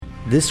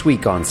This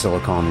week on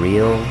Silicon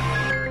Reel,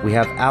 we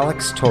have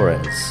Alex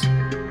Torres,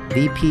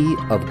 VP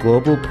of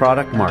Global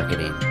Product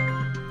Marketing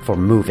for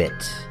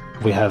Moovit.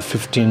 We have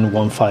 15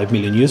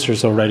 million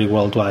users already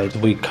worldwide.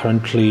 We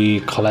currently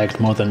collect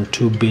more than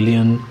 2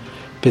 billion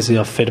pieces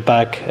of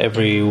feedback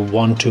every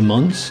 1-2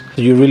 months.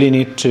 You really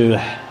need to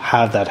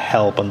have that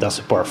help and that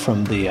support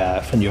from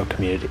your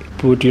community.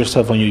 Put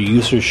yourself on your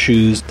user's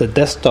shoes. The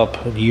desktop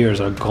years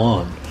are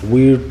gone.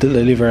 We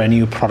deliver a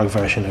new product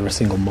version every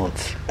single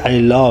month. I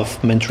love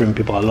mentoring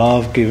people. I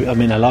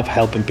love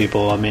helping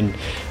people. And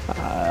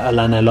I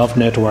love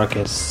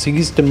networking.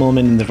 Seize the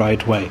moment in the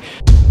right way.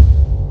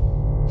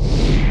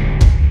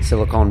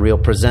 Silicon Reel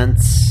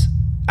presents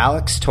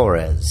Alex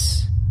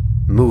Torres,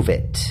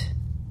 Moovit.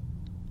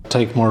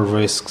 Take more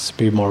risks,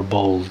 be more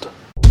bold.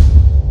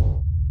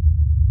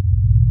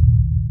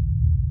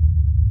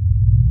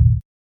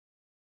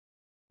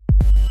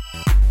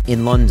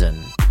 In London,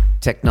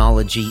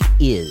 technology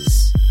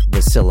is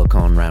the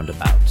Silicon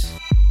Roundabout.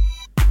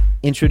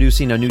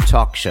 Introducing a new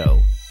talk show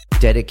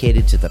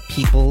dedicated to the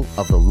people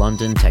of the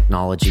London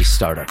technology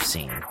startup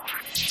scene.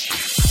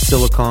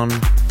 Silicon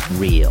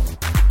Reel.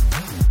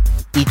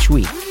 Each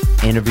week,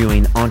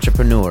 interviewing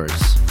entrepreneurs,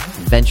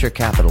 venture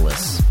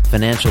capitalists,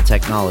 financial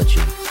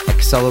technology,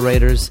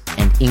 accelerators,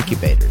 and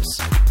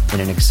incubators in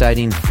an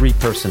exciting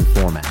three-person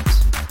format.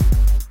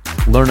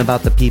 Learn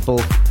about the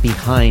people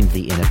behind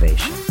the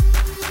innovation.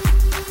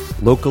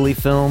 Locally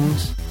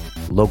filmed,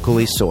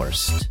 locally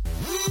sourced.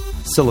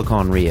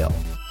 Silicon Reel.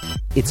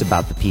 It's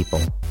about the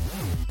people.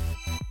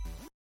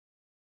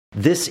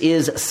 This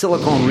is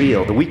Silicon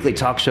Reel, the weekly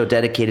talk show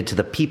dedicated to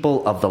the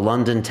people of the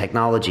London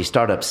technology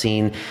startup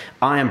scene.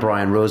 I am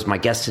Brian Rose. My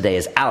guest today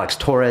is Alex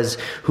Torres,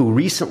 who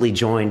recently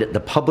joined the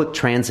public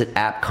transit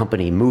app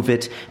company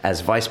Moovit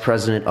as Vice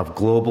President of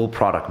Global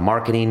Product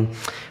Marketing.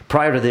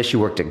 Prior to this, you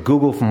worked at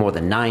Google for more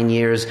than 9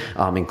 years,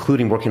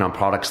 including working on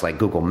products like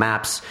Google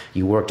Maps.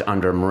 You worked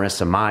under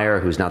Marissa Mayer,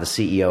 who's now the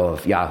CEO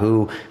of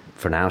Yahoo.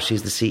 For now,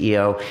 she's the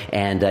CEO.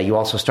 And you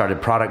also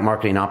started product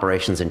marketing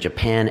operations in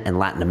Japan and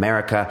Latin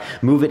America.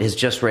 Moovit has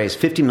just raised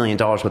 $50 million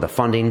worth of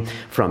funding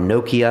from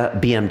Nokia,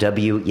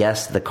 BMW,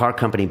 yes, the car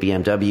company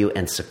BMW,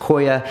 and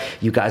Sequoia.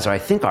 You guys are, I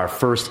think, our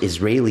first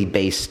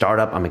Israeli-based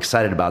startup. I'm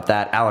excited about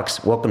that.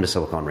 Alex, welcome to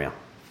Silicon Reel.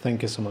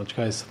 Thank you so much,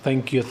 guys.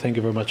 Thank you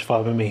very much for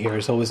having me here.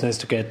 It's always nice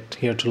to get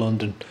here to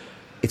London.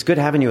 It's good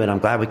having you, and I'm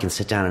glad we can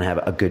sit down and have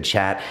a good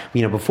chat.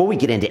 Before we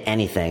get into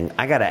anything,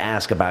 I got to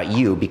ask about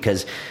you,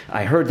 because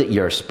I heard that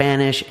you're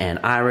Spanish and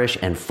Irish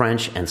and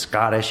French and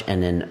Scottish,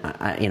 and then,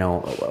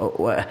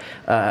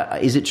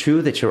 is it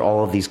true that you're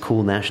all of these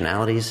cool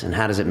nationalities, and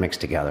how does it mix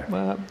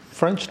together?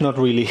 French, not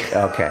really.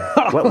 Okay.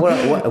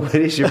 What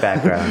is your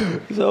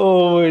background?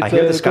 I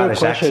hear the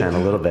Scottish accent a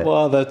little bit.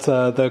 Well,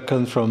 that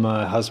comes from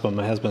my husband.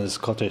 My husband is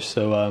Scottish,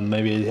 so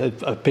maybe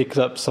I picked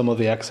up some of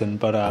the accent.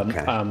 But okay.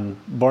 I'm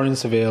born in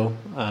Seville,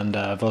 and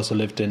I've also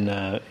lived in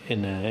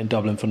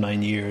Dublin for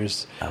 9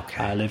 years.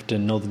 Okay. I lived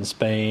in northern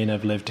Spain.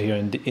 I've lived here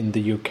in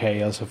the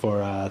UK also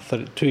for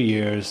 2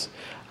 years.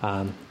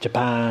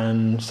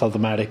 Japan, South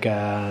America,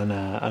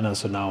 and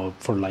also now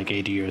for like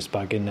 8 years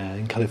back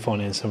in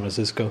California and San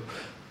Francisco.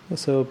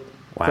 So,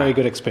 wow. Very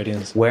good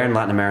experience. Where in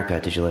Latin America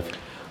did you live?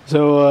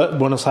 So,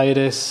 Buenos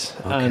Aires,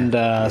 okay. And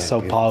Sao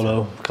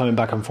Paulo, coming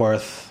back and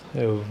forth.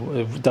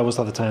 That was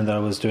at the time that I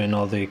was doing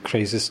all the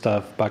crazy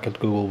stuff back at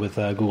Google with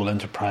Google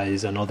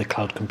Enterprise and all the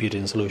cloud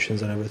computing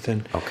solutions and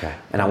everything. Okay.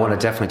 And I want to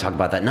definitely talk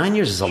about that. 9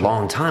 years is a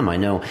long time. I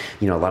know,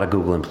 a lot of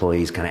Google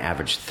employees kind of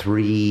average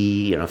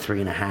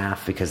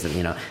 3.5 because,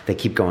 they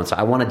keep going. So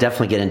I want to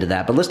definitely get into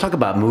that. But let's talk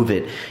about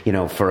Moovit,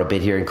 for a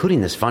bit here,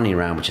 including this funding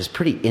round, which is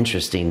pretty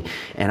interesting.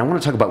 And I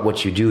want to talk about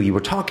what you do. You were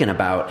talking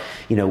about,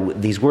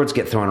 these words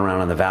get thrown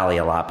around in the Valley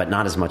a lot, but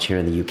not as much here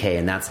in the UK.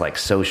 And that's like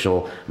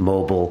social,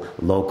 mobile,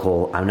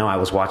 local. I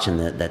was watching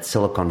that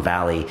Silicon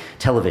Valley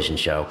television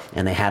show,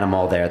 and they had them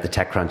all there at the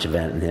TechCrunch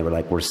event, and they were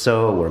like, we're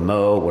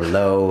mo, we're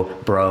low,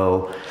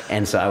 bro.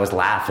 And so I was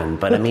laughing.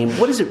 But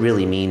what does it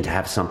really mean to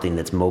have something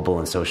that's mobile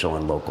and social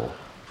and local?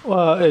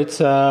 Well,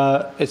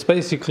 it's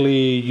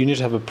basically you need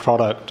to have a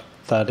product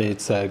that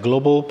it's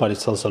global, but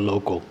it's also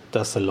local.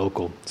 That's the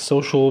local.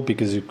 Social,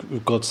 because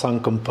you've got some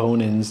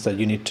components that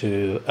you need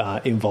to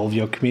involve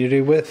your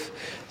community with.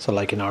 So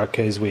like in our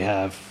case, we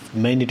have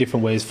many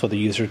different ways for the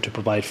user to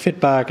provide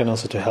feedback and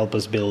also to help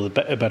us build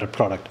a better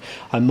product.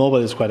 And mobile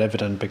is quite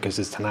evident because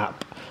it's an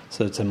app.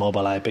 So it's a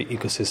mobile app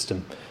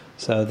ecosystem.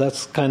 So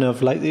that's kind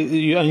of like,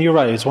 and you're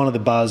right, it's one of the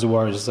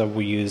buzzwords that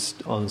we use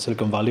on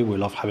Silicon Valley. We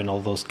love having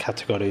all those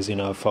categories,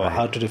 for right.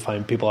 How to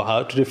define people,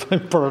 how to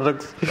define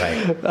products.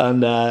 Right.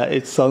 And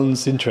it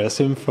sounds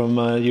interesting from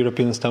a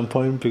European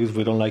standpoint because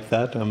we don't like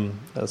that.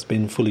 That's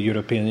been fully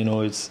European,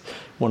 it's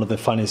one of the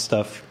funniest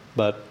stuff.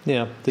 But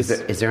yeah.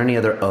 Is there any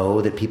other O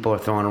that people are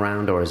throwing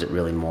around, or is it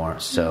really more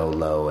so,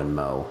 low, and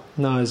mo?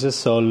 No, it's just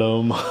so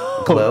low.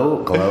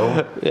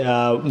 Glow.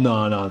 Yeah,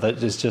 no,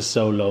 that is just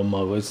so low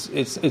mo.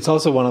 It's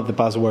also one of the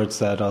buzzwords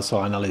that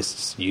also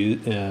analysts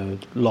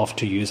love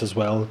to use as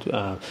well.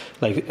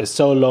 Like a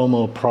so low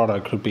mo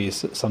product could be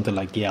something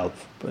like Yelp,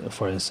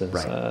 for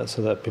instance, right.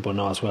 so that people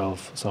know as well,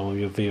 some of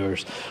your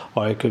viewers.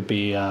 Or it could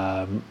be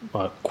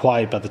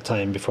Quipe at the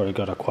time before it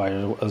got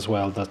acquired as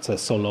well. That's a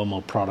so low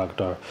mo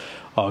product, or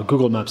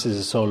Google Maps is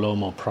a so low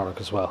mo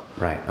product as well.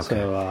 Right. Okay.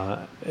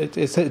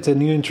 So it's a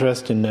new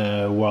interesting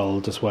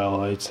world as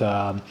well. It's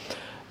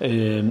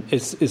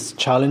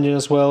challenging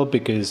as well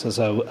because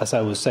as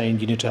I was saying,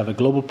 you need to have a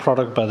global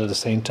product, but at the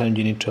same time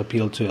you need to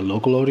appeal to a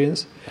local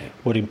audience, right.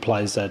 What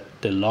implies that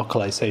the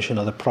localization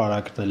of the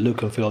product, the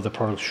look and feel of the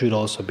product should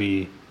also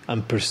be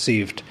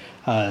perceived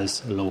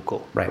as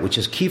local. Right, which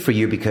is key for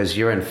you because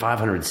you're in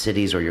 500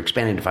 cities or you're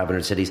expanding to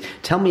 500 cities.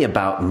 Tell me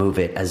about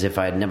Moovit as if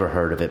I had never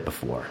heard of it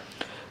before.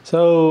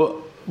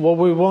 So what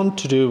we want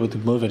to do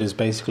with Moovit is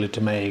basically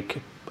to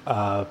make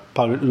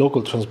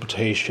local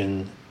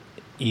transportation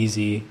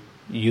easy,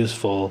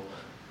 useful,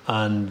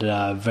 and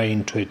very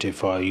intuitive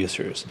for our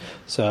users.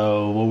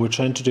 So what we're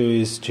trying to do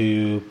is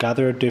to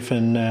gather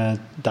different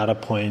data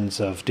points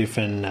of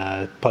different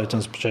public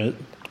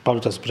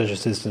transportation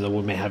systems that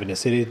we may have in a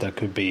city. That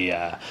could be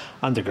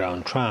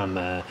underground, tram,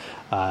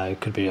 it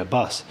could be a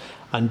bus,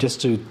 and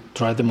just to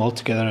drive them all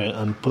together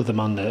and put them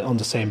on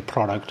the same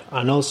product.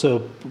 And also,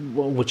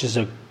 which is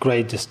a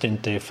great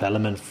distinctive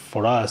element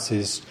for us,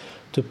 is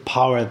to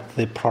power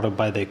the product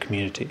by the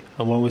community.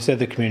 And when we say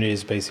the community,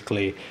 is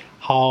basically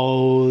how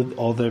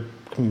all the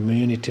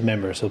community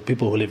members, so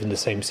people who live in the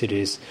same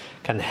cities,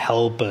 can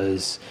help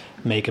us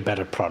make a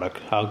better product.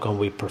 How can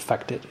we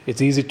perfect it?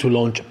 It's easy to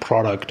launch a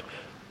product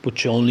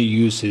which only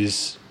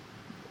uses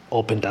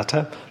open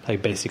data,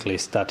 like basically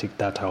static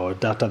data or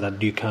data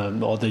that you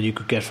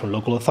could get from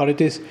local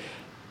authorities.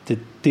 The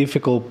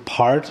difficult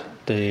part,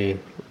 the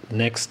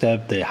next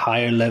step, the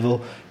higher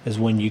level, is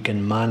when you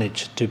can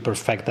manage to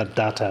perfect that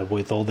data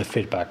with all the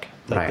feedback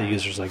that right. the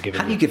users are giving.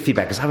 How do you get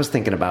feedback? Because I was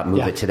thinking about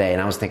Moovit today,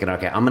 and I was thinking,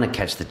 okay, I'm going to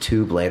catch the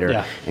tube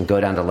later and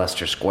go down to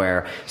Leicester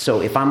Square.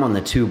 So if I'm on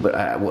the tube,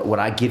 would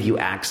I give you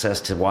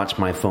access to watch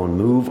my phone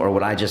move, or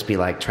would I just be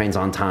like trains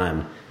on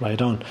time?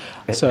 Right on.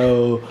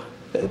 So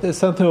there's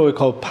something we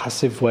call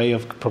passive way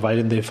of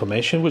providing the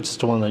information, which is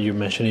the one that you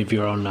mentioned. If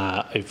you're on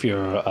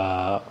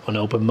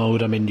open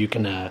mode, I mean, you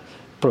can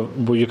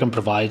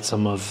provide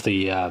some of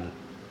the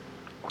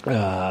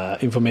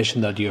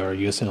information that you're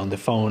using on the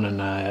phone,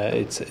 and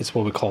it's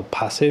what we call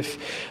passive.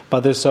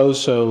 But there's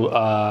also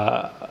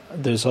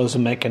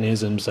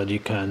mechanisms that you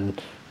can.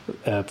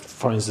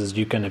 For instance,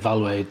 you can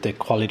evaluate the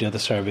quality of the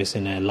service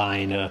in a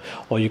line,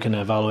 or you can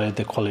evaluate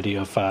the quality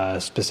of a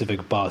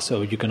specific bus,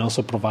 or you can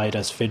also provide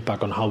us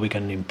feedback on how we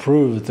can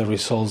improve the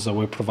results that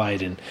we're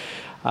providing.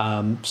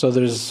 So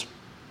there's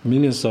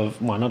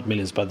not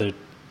millions, but there are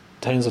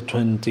tens of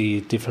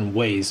 20 different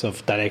ways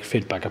of direct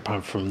feedback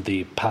apart from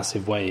the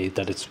passive way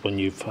that it's when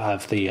you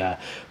have the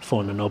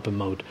phone in open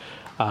mode.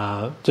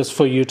 Just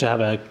for you to have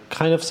a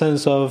kind of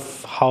sense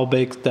of how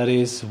big that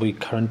is, we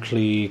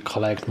currently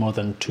collect more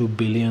than 2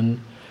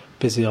 billion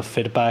pieces of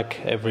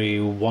feedback every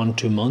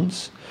 1-2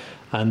 months.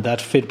 And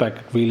that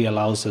feedback really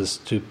allows us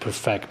to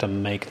perfect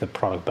and make the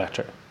product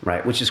better.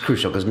 Right, which is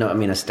crucial because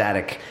a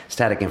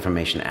static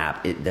information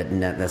app,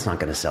 that's not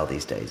going to sell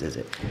these days, is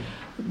it?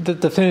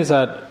 The thing is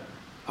that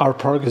our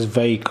product is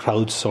very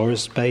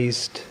crowdsourced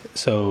based.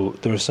 So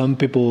there are some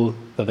people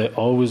that they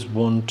always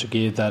want to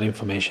give that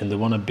information. They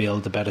want to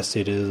build a better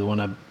city.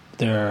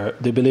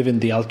 They believe in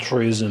the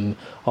altruism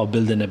of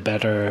building a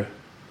better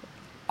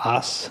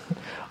us,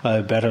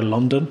 a better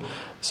London.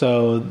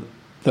 So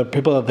there are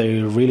people that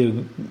they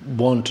really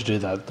want to do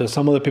that. There's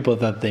some other people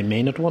that they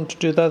may not want to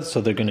do that, so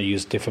they're going to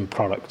use different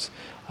products.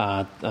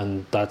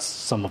 And that's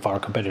some of our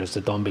competitors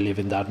that don't believe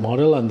in that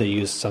model, and they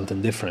use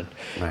something different.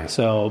 Right.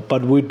 So,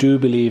 but we do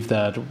believe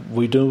that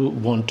we do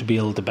want to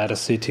build a better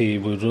city.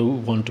 We do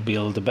want to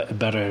build a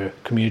better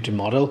community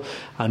model,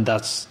 and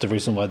that's the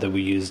reason why that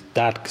we use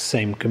that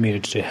same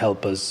community to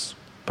help us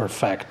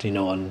perfect,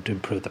 and to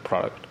improve the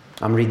product.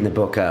 I'm reading the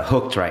book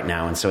Hooked right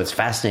now, and so it's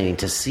fascinating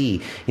to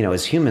see,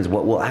 as humans,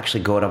 what we'll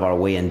actually go out of our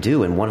way and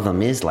do. And one of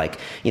them is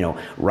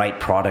write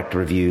product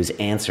reviews,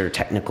 answer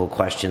technical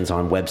questions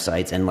on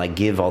websites, and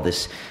give all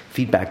this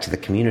feedback to the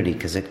community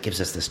because it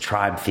gives us this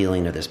tribe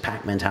feeling or this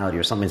pack mentality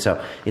or something.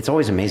 So it's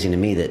always amazing to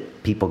me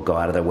that people go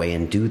out of their way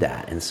and do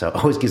that. And so it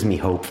always gives me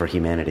hope for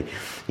humanity,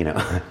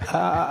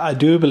 I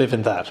do believe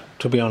in that,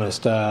 to be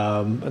honest.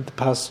 The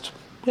past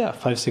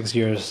 5-6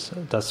 years,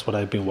 that's what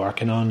I've been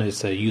working on.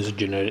 It's a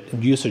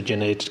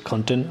user-generated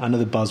content.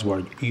 Another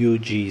buzzword,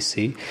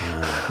 UGC.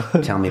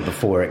 Tell me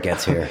before it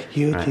gets here.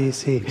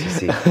 UGC.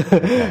 UGC.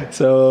 Okay.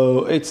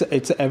 So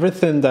it's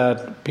everything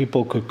that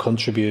people could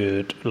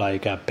contribute,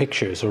 like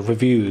pictures or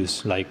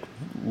reviews. Like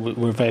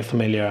we're very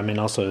familiar. I mean,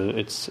 also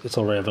it's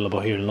already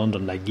available here in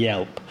London, like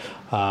Yelp,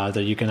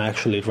 that you can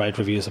actually write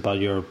reviews about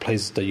your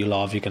places that you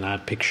love. You can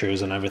add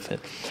pictures and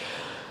everything.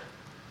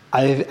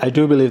 I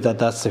do believe that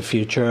that's the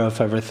future of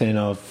everything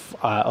of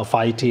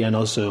IT, and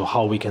also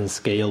how we can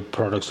scale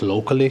products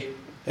locally.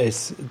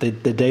 It's the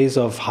days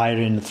of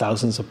hiring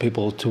thousands of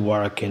people to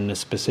work in a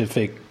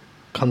specific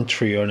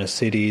country or in a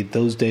city.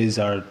 Those days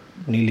are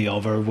nearly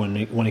over when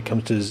it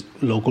comes to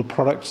local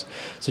products.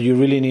 So you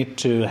really need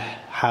to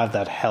have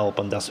that help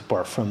and that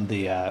support from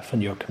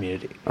your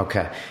community.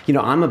 Okay.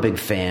 I'm a big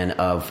fan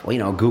of,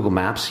 Google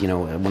Maps,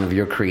 one of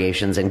your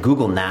creations, and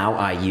Google Now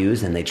I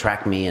use, and they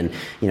track me, and,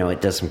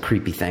 it does some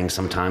creepy things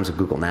sometimes with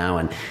Google Now,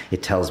 and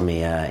it tells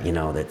me,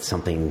 that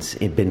something's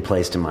been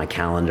placed in my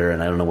calendar,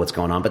 and I don't know what's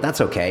going on, but that's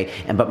okay.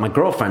 But my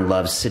girlfriend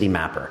loves City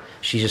Mapper.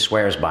 She just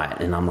swears by it.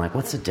 And I'm like,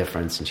 what's the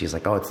difference? And she's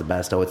like, oh, it's the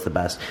best. Oh, it's the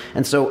best.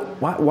 And so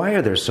why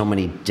are there so many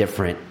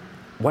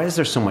why is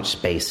there so much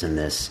space in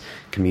this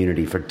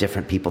community for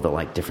different people that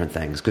like different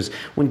things? Because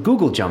when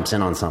Google jumps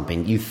in on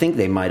something, you think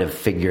they might have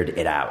figured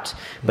it out,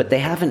 but they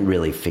haven't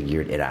really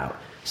figured it out.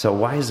 So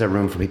why is there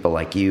room for people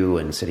like you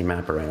and City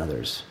Mapper and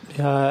others?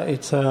 Yeah,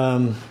 it's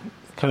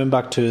coming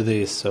back to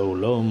the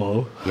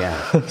Solomo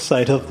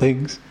side of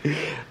things.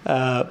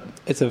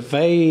 It's a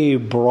very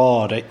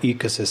broad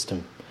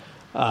ecosystem.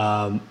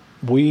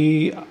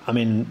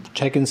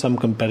 Checking some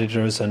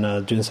competitors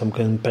and doing some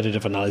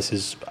competitive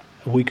analysis,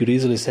 we could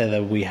easily say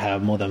that we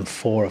have more than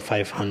 400 or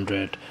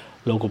 500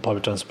 local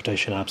public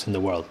transportation apps in the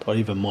world, or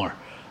even more.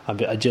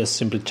 I just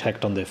simply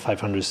checked on the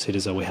 500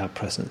 cities that we have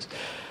presence.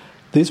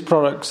 These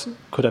products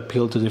could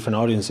appeal to different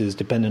audiences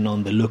depending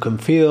on the look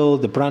and feel,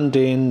 the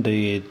branding,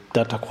 the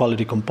data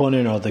quality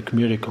component, or the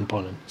community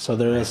component. So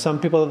there are some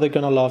people that they're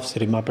going to love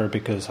City Mapper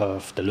because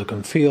of the look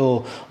and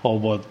feel,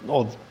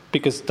 or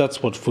because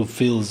that's what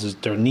fulfills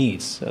their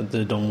needs.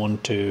 They don't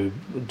want to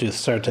do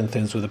certain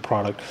things with the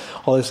product.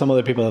 Or there's some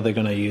other people that they're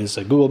going to use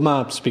Google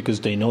Maps because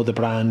they know the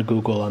brand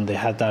Google and they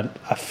have that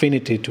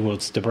affinity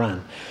towards the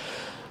brand.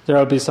 There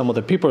will be some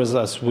other people,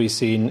 as we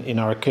see in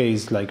our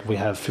case, like we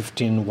have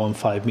 15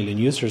 million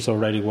users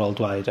already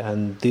worldwide,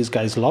 and these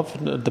guys love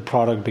the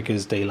product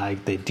because they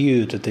like the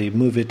Dude, the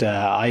Moovit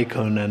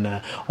icon,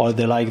 and or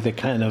they like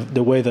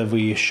the way that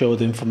we show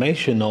the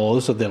information, or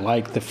also they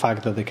like the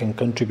fact that they can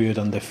contribute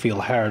and they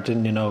feel heard,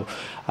 and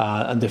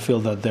and they feel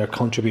that they're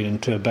contributing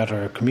to a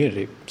better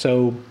community.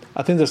 So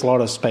I think there's a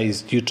lot of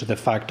space due to the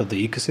fact of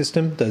the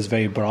ecosystem that is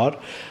very broad,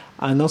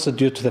 and also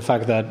due to the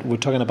fact that we're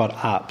talking about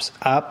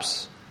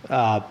apps.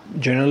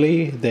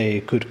 Generally,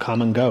 they could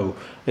come and go.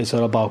 It's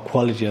all about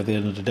quality at the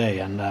end of the day.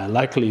 And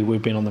luckily,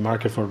 we've been on the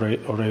market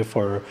already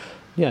for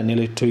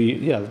nearly 2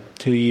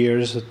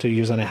 years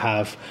and a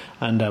half.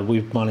 And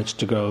we've managed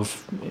to grow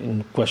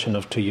in question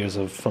of 2 years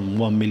from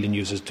 1 million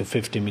users to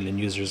 50 million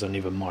users and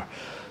even more.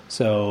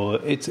 So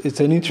it's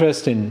an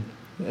interesting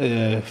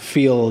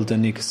field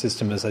and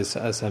ecosystem,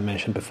 as I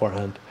mentioned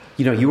beforehand.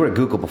 You were at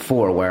Google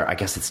before, where I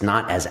guess it's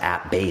not as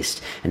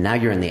app-based, and now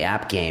you're in the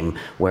app game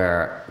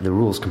where the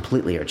rules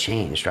completely are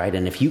changed, right?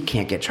 And if you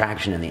can't get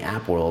traction in the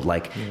app world,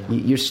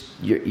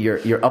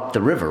 you're up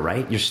the river,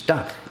 right? You're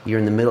stuck. You're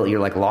in the middle. You're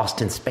like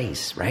lost in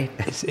space, right?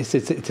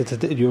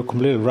 You're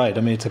completely right.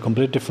 I mean, it's a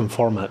completely different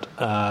format.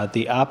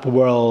 The app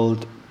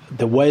world,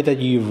 the way that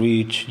you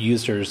reach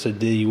users,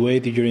 the way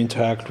that you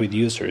interact with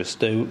users,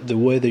 the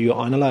way that you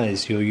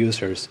analyze your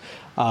users.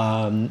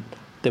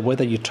 The way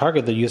that you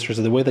target the users,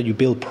 the way that you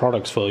build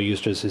products for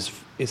users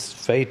is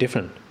very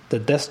different. The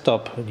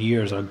desktop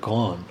years are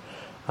gone.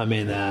 I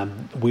mean,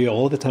 we are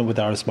all the time with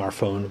our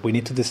smartphone. We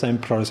need to design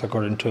products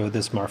according to the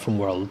smartphone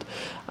world.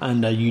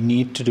 And you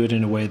need to do it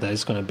in a way that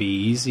is going to be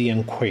easy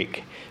and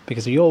quick.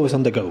 Because you're always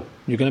on the go.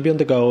 You're going to be on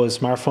the go. A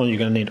smartphone, you're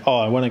going to need,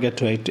 I want to get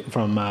to it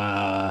from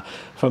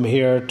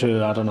here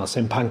to, I don't know,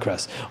 St.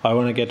 Pancras. Or I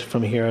want to get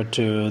from here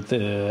to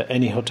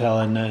any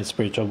hotel in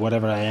Spirit or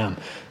whatever I am.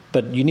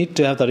 But you need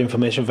to have that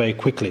information very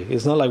quickly.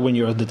 It's not like when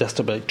you're on the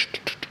desktop,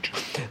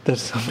 that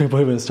some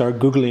people even start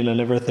Googling and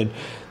everything.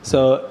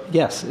 So,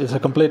 yes, it's a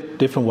complete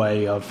different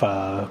way of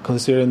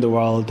considering the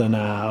world and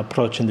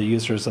approaching the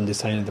users and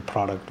designing the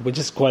product, which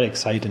is quite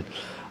exciting.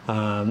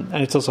 And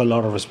it's also a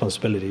lot of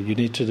responsibility. You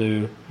need to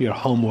do your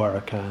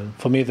homework. And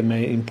for me, the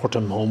main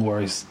important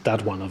homework is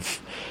that one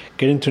of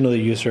getting to know the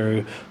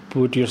user,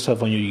 put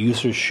yourself on your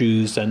user's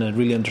shoes, and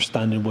really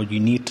understanding what you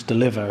need to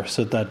deliver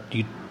so that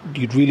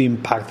you'd really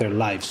impact their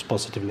lives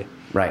positively.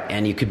 Right,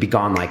 and you could be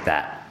gone like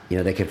that.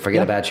 They could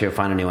forget about you,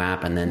 find a new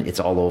app, and then it's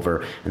all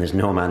over, and there's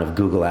no amount of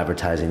Google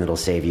advertising that'll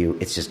save you.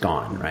 It's just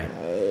gone, right?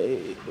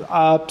 The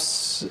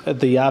apps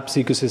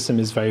ecosystem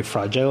is very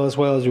fragile as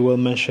well, as you will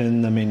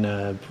mention. I mean,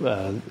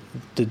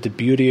 the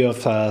beauty of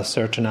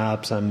certain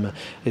apps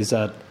is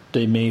that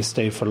they may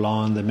stay for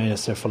long, they may not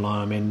stay for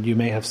long. I mean, you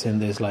may have seen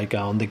this like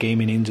on the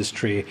gaming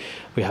industry.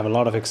 We have a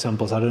lot of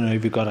examples. I don't know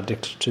if you got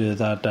addicted to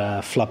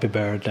that Flappy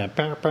Bird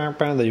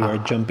that you were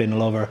jumping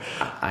all over.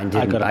 I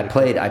didn't. I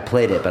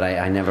played it, but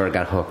I never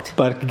got hooked.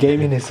 But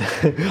gaming is,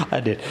 I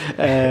did.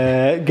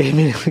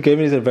 Gaming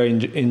is a very,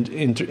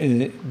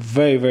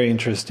 very, very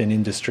interesting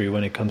industry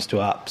when it comes to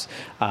apps.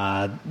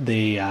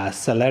 The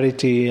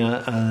celerity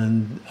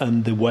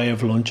and the way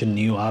of launching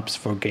new apps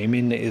for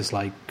gaming is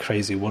like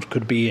crazy. What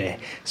could be a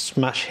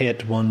smash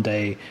hit one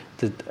day,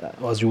 that,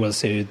 as you will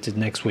say, the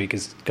next week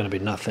is going to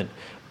be nothing.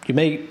 you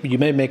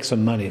may make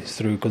some money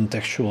through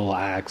contextual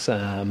ads,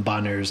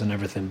 banners, and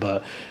everything,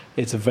 but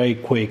it's a very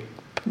quick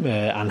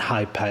and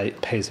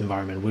high-paced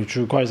environment, which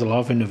requires a lot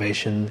of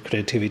innovation,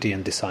 creativity,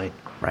 and design.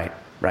 Right.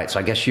 So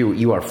I guess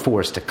you are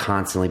forced to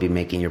constantly be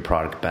making your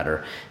product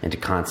better and to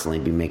constantly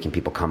be making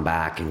people come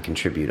back and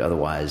contribute.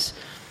 Otherwise,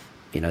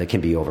 it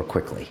can be over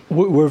quickly.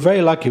 We're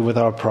very lucky with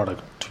our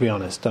product, to be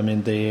honest. I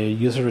mean, the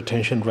user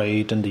retention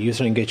rate and the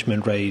user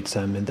engagement rates,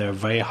 they're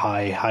very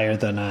high, higher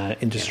than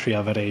industry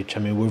average. I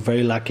mean, we're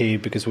very lucky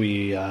because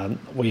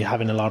we're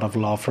having a lot of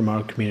love from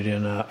our community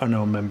and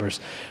our members.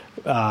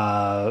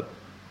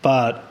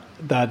 But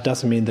that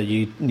doesn't mean that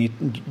you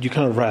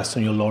cannot rest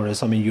on your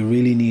laurels. I mean, you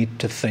really need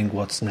to think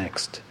what's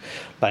next.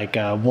 Like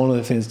one of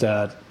the things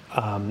that,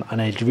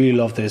 and I really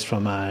love this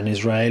from an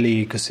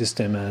Israeli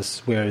ecosystem,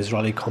 as we're an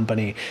Israeli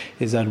company,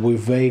 is that we're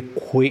very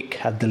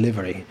quick at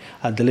delivering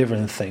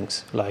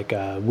things. Like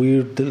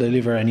we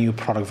deliver a new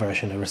product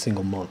version every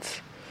single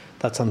month.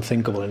 That's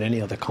unthinkable in any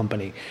other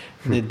company.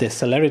 The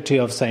celerity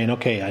of saying,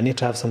 okay, I need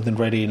to have something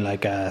ready in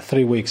like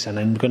 3 weeks, and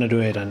I'm going to do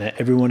it, and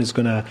everyone is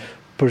going to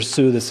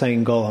pursue the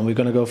same goal, and we're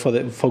going to go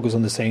focus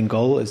on the same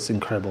goal. It's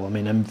incredible. I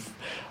mean,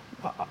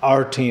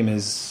 our team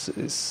is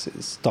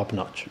top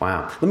notch.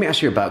 Wow. Let me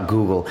ask you about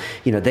Google.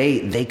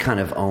 They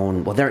kind of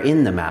own. Well, they're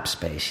in the map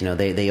space.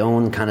 They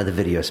own kind of the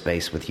video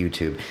space with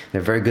YouTube.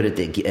 They're very good at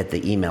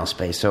the email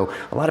space. So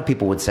a lot of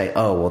people would say,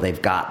 oh, well,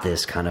 they've got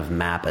this kind of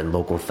map and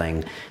local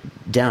thing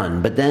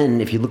done. But then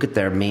if you look at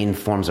their main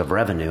forms of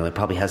revenue, it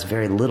probably has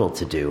very little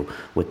to do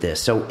with this.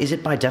 So is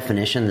it by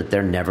definition that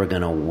they're never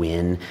going to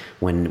win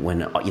when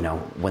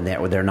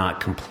they're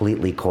not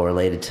completely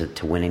correlated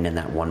to winning in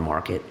that one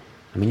market?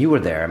 I mean, you were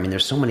there. I mean,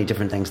 there's so many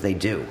different things they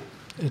do.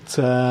 It's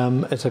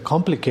a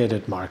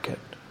complicated market.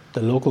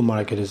 The local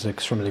market is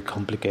extremely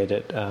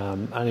complicated,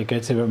 and it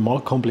gets even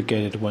more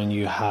complicated when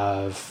you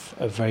have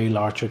a very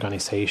large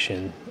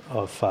organization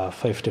of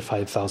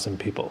 55,000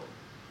 people,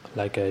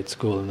 like it's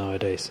Google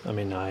nowadays. I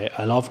mean,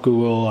 I love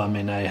Google. I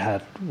mean, I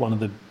had one of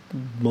the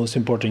most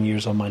important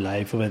years of my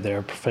life over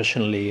there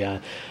professionally,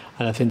 and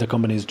I think the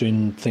company is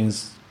doing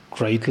things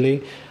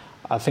greatly.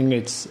 I think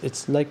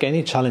it's like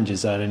any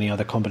challenges that any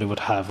other company would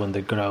have when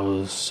they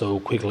grow so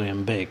quickly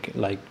and big.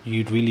 Like,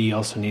 you really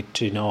also need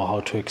to know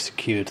how to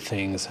execute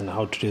things and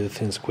how to do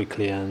things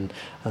quickly and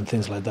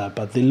things like that.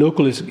 But the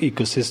local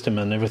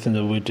ecosystem and everything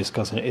that we're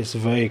discussing is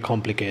very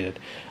complicated.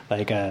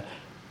 Like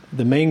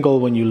the main goal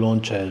when you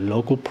launch a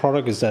local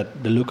product is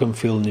that the look and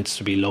feel needs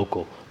to be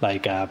local.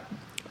 Like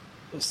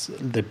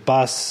the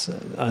bus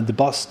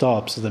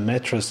stops, the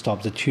metro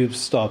stops, the tube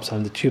stops,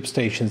 and the tube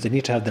stations, they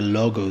need to have the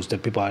logos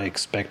that people are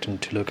expecting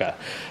to look at.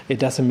 It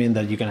doesn't mean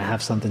that you're going to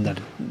have something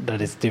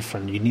that is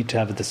different. You need to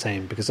have it the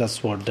same because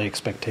that's what the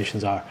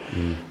expectations are.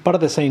 But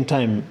at the same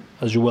time,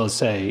 as you well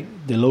say,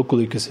 the local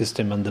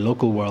ecosystem and the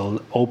local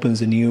world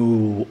opens a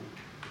new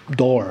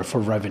door for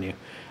revenue.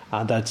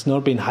 That's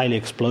not been highly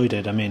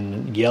exploited. I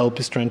mean, Yelp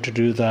is trying to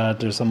do that.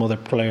 There's some other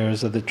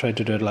players that they try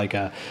to do it, like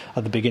at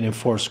the beginning,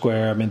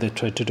 Foursquare. I mean, they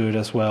tried to do it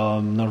as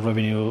well, not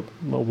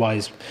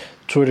revenue-wise.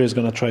 Twitter is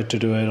going to try to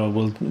do it, or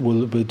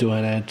will be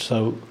doing it.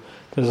 So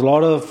there's a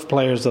lot of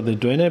players that they're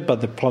doing it, but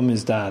the problem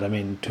is that, I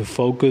mean, to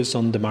focus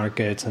on the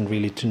markets and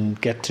really to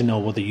get to know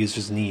what the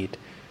users need.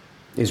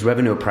 Is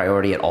revenue a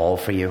priority at all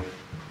for you?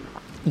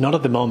 Not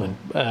at the moment.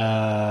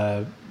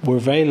 We're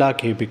very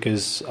lucky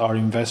because our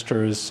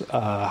investors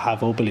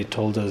have openly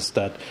told us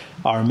that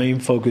our main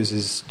focus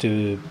is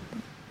to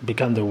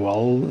become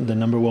the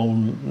number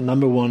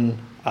one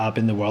app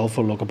in the world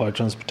for local public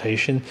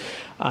transportation,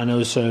 and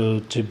also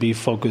to be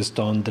focused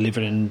on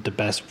delivering the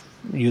best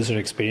user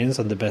experience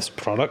and the best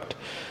product.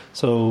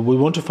 So we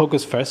want to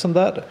focus first on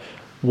that.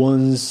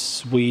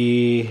 Once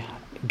we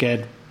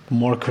get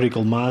more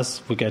critical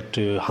mass, we get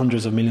to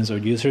hundreds of millions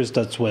of users,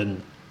 that's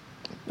when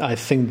I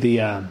think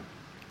the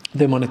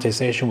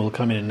monetization will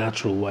come in a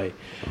natural way.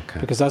 Okay.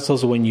 Because that's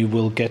also when you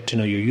will get to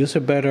know your user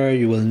better.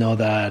 You will know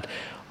that,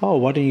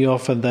 why don't you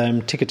offer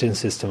them ticketing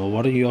system, or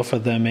why don't you offer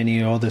them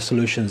any other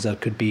solutions that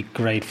could be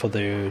great for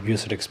their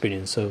user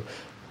experience. So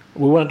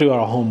we want to do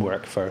our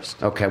homework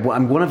first. Okay.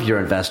 Well, one of your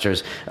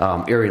investors,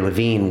 Uri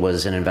Levine,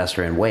 was an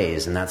investor in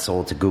Waze, and that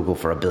sold to Google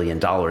for $1 billion.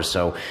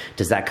 So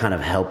does that kind of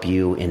help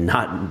you in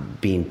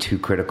not being too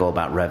critical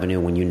about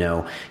revenue when you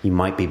know you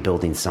might be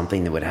building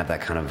something that would have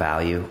that kind of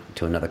value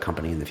to another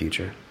company in the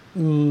future?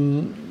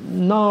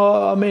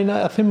 No, I mean,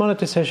 I think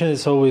monetization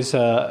is always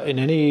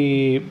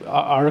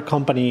our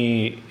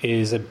company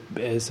is a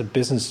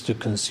business to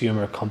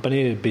consumer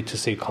company, a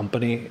B2C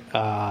company.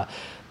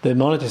 The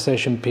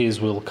monetization piece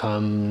will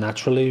come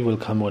naturally, will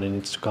come when it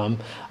needs to come.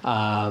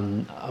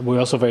 We're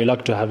also very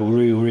lucky to have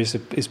Uri. Uri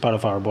is part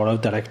of our board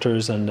of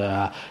directors, and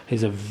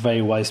he's a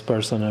very wise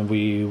person, and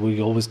we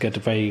always get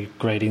very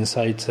great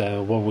insights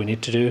what we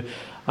need to do.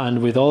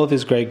 And with all of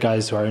these great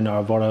guys who are in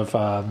our board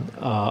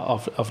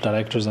of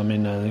directors, I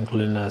mean,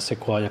 including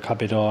Sequoia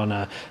Capital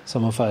and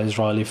some of our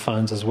Israeli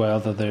funds as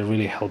well, that they're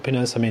really helping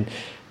us. I mean,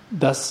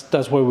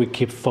 that's where we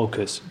keep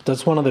focus.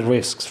 That's one of the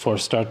risks for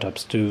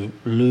startups, to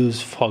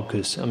lose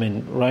focus. I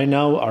mean, right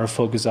now our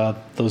focus are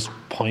those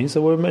points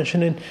that we're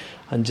mentioning,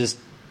 and just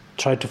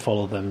try to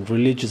follow them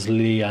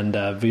religiously and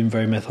being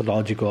very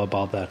methodological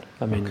about that.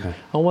 I mean,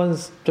 and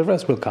once the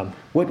rest will come.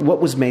 What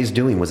was Maze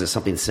doing? Was it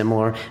something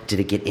similar? Did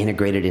it get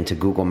integrated into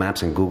Google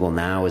Maps and Google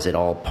Now? Is it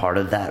all part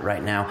of that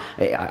right now?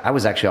 I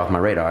was actually off my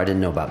radar. I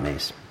didn't know about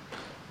Maze.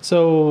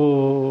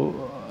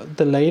 So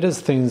the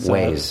latest things...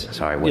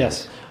 Waze.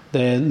 Yes.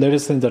 The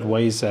latest thing that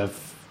Waze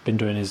have been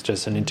doing is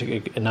just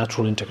a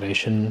natural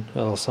integration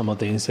of some of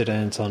the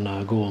incidents on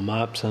Google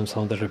Maps and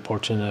some of the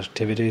reporting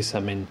activities. I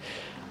mean,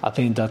 I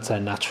think that's a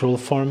natural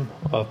form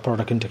of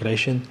product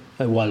integration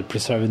while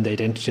preserving the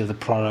identity of the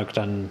product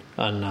and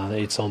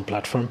its own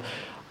platform.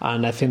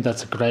 And I think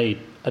that's a great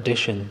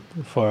addition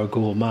for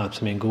Google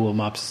Maps. I mean, Google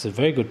Maps is a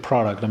very good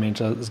product. I mean,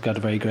 it's got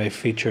very great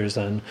features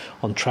and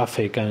on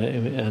traffic,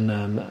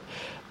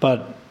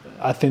 but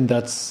I think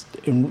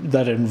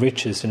that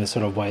enriches in a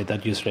sort of way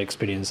that user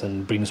experience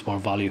and brings more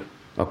value.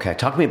 Okay,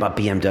 talk to me about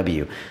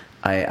BMW.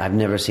 I've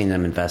never seen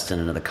them invest in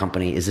another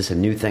company. Is this a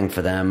new thing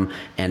for them?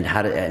 And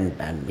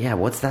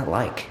what's that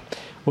like?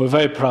 We're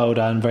very proud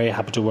and very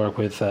happy to work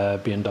with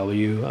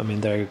BMW. I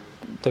mean, they're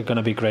going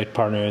to be great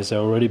partners. They've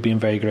already been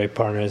very great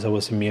partners. I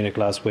was in Munich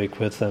last week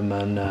with them,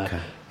 and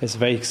it's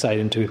very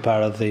exciting to be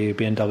part of the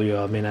BMW.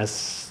 I mean,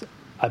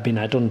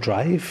 I don't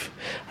drive.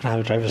 I don't have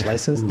a driver's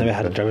license. Never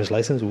had a driver's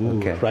license.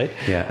 Right?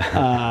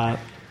 Yeah.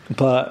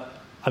 But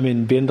I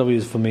mean,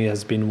 BMW for me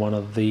has been one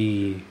of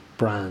the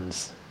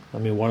brands. I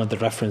mean, one of the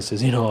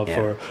references,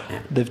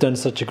 they've done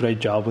such a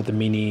great job with the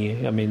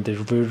Mini. I mean,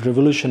 they've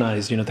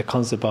revolutionized, the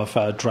concept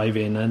of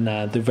driving, and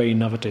they're very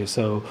innovative.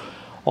 So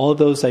all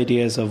those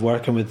ideas of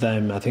working with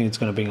them, I think it's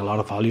going to bring a lot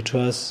of value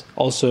to us.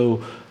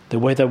 Also, the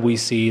way that we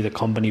see the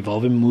company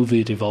evolving,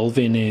 Moovit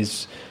evolving,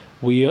 is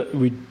we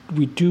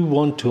do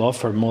want to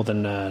offer more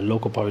than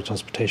local public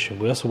transportation.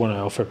 We also want to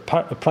offer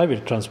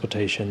private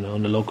transportation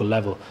on a local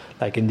level.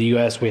 Like in the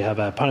US, we have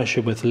a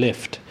partnership with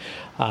Lyft.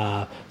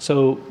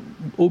 So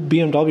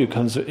BMW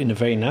comes in a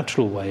very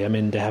natural way. I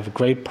mean, they have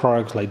great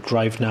products like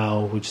Drive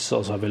Now, which is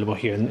also available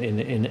here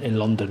in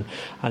London.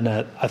 And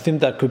I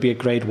think that could be a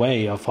great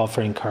way of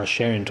offering car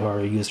sharing to our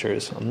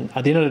users.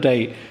 At the end of the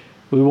day,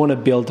 we want to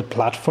build a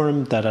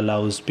platform that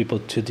allows people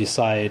to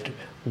decide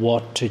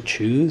what to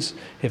choose,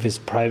 if it's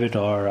private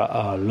or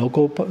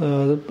local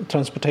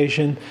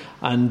transportation,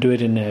 and do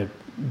it in a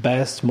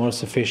best, more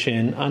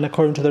sufficient, and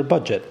according to their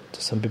budget.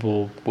 Some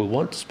people will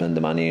want to spend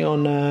the money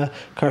on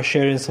car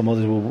sharing, some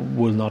others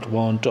will not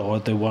want,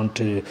 or they want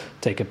to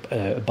take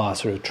a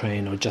bus or a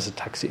train or just a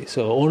taxi.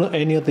 So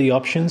any of the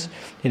options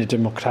in a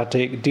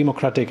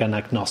democratic and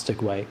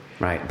agnostic way.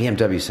 Right.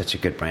 BMW is such a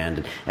good brand.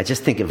 And I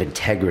just think of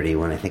integrity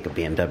when I think of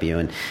BMW.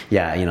 And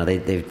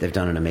they've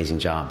done an amazing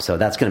job. So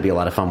that's going to be a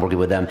lot of fun working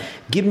with them.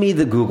 Give me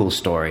the Google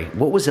story.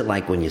 What was it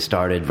like when you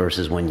started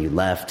versus when you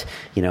left?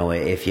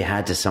 If you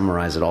had to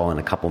summarize it all in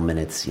a couple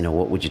minutes,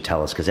 what would you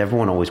tell us? Because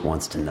everyone always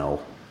wants to know.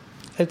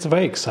 It's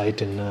very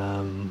exciting.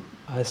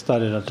 I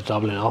started at the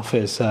Dublin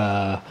office.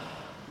 I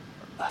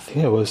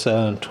think it was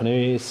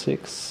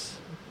 26.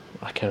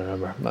 I can't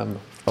remember.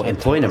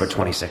 Employee number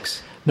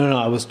 26. No,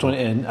 I was 20,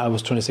 and I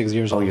was 26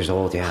 years old. Oh, years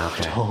old, yeah,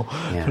 okay. No,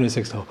 yeah.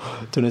 26, no.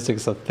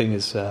 26, I think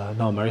is,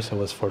 Marissa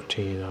was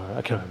 14, or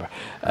I can't remember.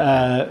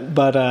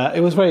 But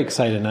it was very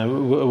exciting. I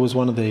was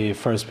one of the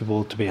first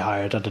people to be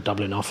hired at the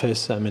Dublin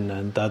office. I mean,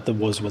 and that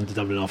was when the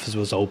Dublin office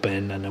was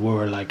open, and we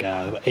were like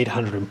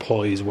 800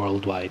 employees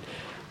worldwide.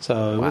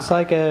 So it was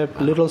like a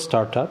little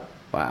startup.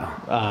 Wow.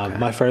 Okay.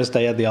 My first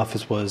day at the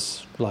office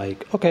was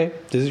like, okay,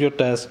 this is your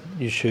desk.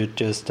 You should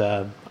just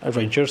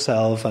arrange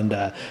yourself and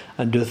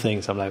do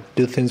things. I'm like,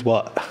 do things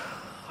what?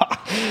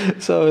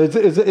 So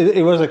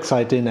it was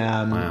exciting,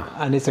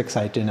 and it's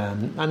exciting.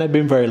 And I've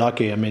been very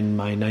lucky. I mean,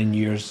 my 9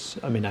 years,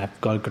 I've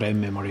got great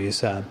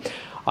memories.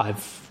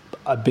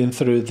 I've been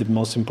through the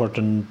most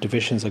important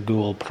divisions at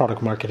Google: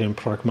 product marketing,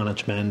 product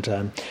management.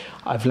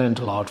 I've learned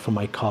a lot from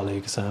my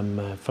colleagues, from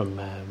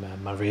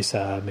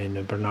Marissa,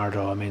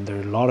 Bernardo. There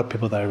are a lot of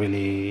people that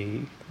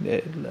really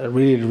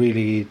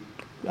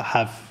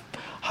have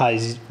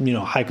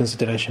high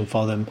consideration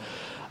for them.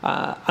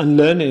 And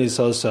learning is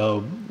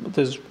also,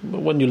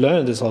 when you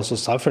learn, there's also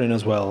suffering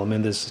as well.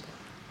 Those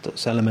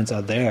elements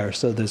are there.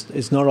 So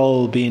it's not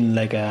all being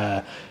like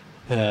a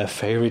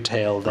fairy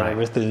tale that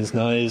everything is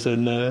nice,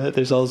 and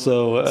there's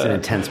also it's an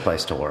intense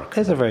place to work.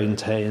 It's a very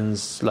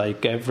intense,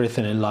 like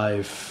everything in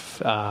life.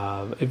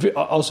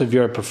 If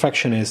you're a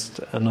perfectionist,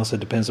 and also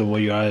depends on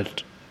where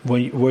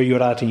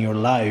you're at in your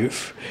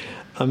life.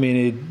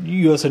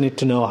 You also need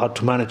to know how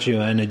to manage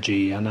your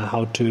energy and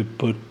how to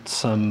put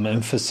some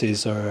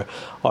emphasis, or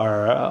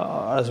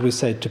as we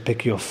say, to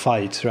pick your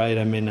fights, right?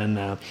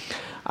 And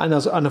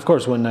of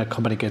course, when a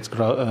company gets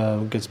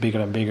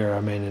bigger and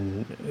bigger,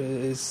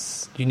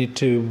 you need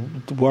to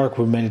work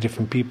with many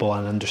different people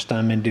and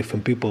understand many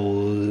different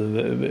people,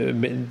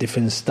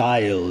 different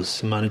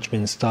styles,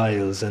 management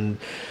styles, and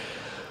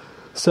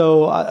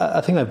so I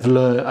think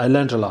I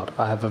learned a lot.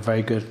 I have a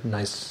very good,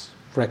 nice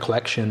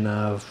recollection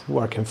of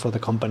working for the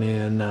company,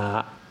 and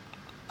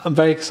I'm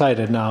very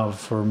excited now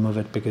for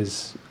Moovit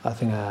because I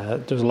think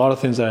there's a lot of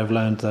things that I've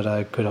learned that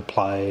I could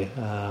apply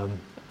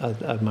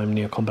at my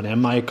new company.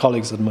 And my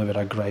colleagues at Moovit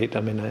are great.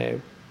 I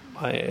mean,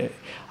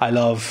 I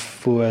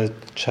love, we were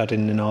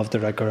chatting off the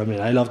record, I mean,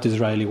 I love the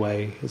Israeli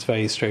way. It's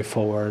very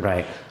straightforward.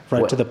 Right.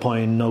 To the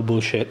point, no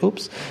bullshit.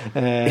 Oops.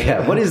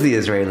 Yeah, what is the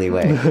Israeli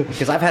way?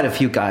 Because I've had a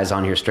few guys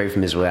on here straight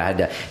from Israel. I had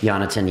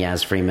Yonatan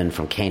Yaz Freeman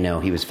from Kano.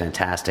 He was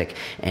fantastic.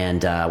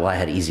 And, I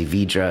had Easy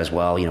Vidra as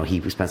well. You know,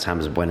 he spent time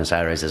in Buenos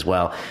Aires as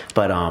well.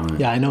 But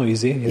yeah, I know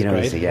Easy. He's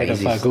great. Easy, yeah,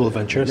 Head of Google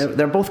Ventures.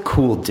 They're both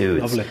cool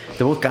dudes. Lovely.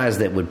 They're both guys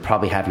that would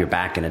probably have your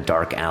back in a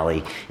dark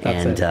alley,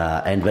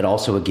 but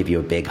also would give you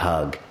a big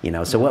hug. You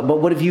know, so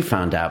what have you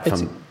found out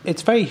from?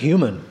 It's very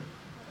human.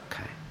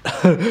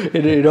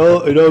 in all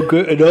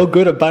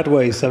good and bad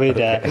ways. I mean,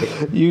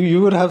 you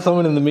would have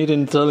someone in the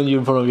meeting telling you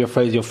in front of your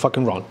face, "You're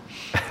fucking wrong,"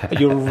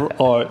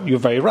 you're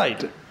very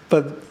right.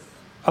 But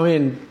I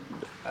mean,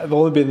 I've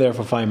only been there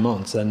for 5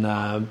 months, and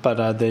but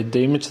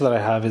the image that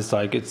I have is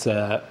like it's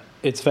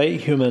very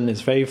human,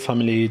 it's very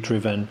family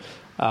driven,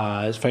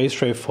 it's very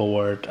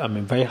straightforward. I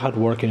mean, very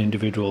hardworking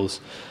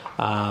individuals.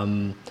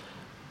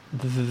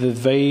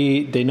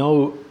 They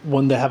know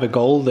when they have a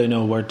goal, they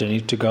know where they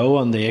need to go,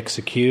 and they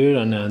execute,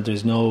 and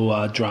there's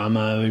no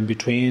drama in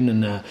between,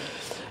 and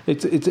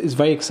it's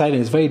very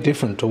exciting. It's very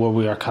different to what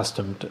we are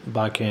accustomed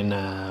back in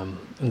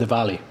the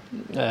Valley.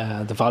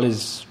 The Valley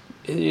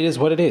it is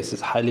what it is.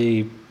 It's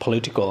highly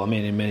political. I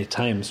mean, in many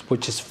times,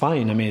 which is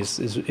fine. I mean,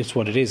 it's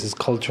what it is. It's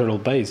cultural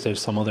based.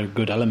 There's some other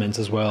good elements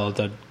as well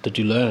that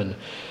you learn.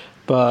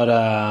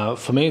 But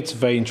for me, it's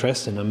very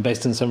interesting. I'm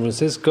based in San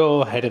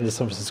Francisco, heading the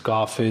San Francisco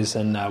office,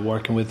 and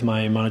working with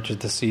my manager,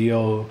 the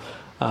CEO,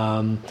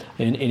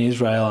 in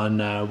Israel,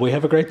 and we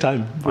have a great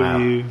time.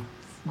 Wow.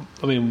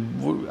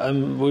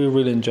 We're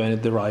really enjoying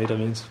the ride. I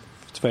mean,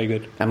 it's very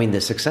good. I mean,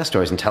 the success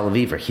stories in Tel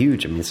Aviv are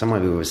huge. I mean,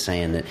 somebody was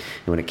saying that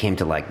when it came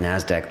to like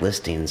NASDAQ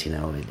listings, you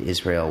know,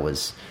 Israel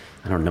was,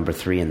 I don't know, number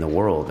 3 in the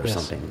world or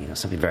something, you know,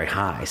 something very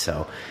high.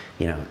 So,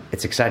 you know,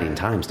 it's exciting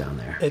times down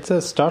there. It's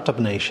a startup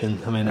nation.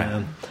 I mean,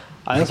 right.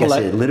 I guess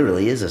it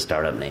literally is a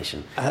startup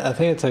nation. I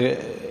think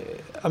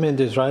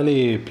the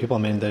Israeli people, I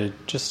mean, they're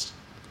just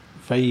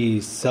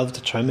very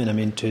self-determined, I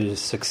mean, to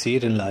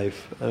succeed in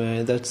life. I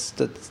mean, that's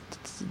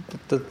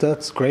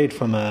great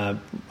from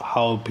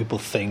how people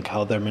think,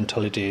 how their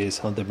mentality is,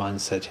 how their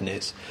mindset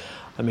is.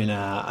 I mean,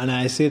 and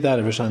I see that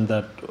every time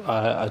that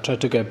I try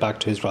to get back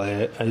to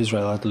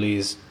Israel at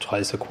least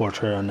twice a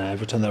quarter, and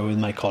every time that I'm with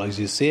my colleagues,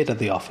 you see it at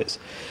the office.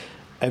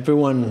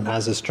 Everyone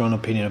has a strong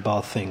opinion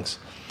about things.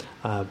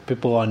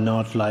 People are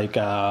not like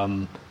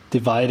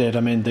divided.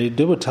 I mean,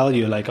 they would tell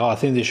you like, "Oh, I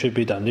think this should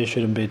be done. This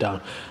shouldn't be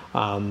done."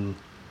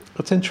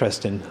 It's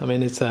interesting. I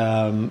mean, it's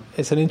an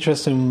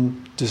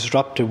interesting,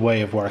 disruptive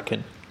way of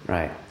working.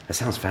 Right. That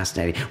sounds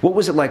fascinating. What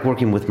was it like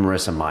working with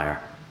Marissa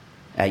Mayer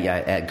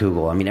at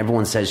Google? I mean,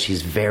 everyone says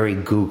she's very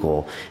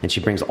Google, and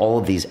she brings all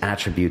of these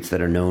attributes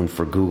that are known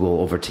for Google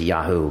over to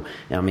Yahoo.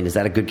 I mean, is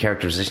that a good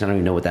characterization? I don't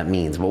even know what that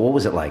means. But what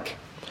was it like?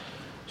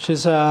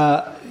 She's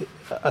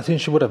I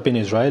think she would have been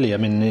Israeli. I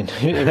mean,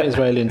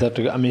 Israeli in that.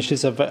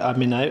 I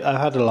mean, I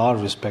had a lot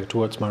of respect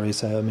towards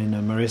Marissa. I mean,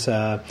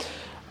 Marissa,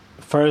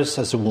 first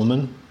as a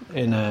woman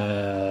in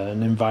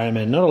an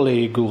environment, not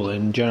only Google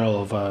in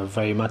general, of a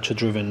very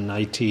macho-driven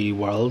IT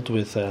world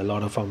with a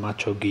lot of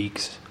macho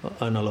geeks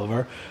and all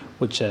over,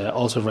 which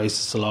also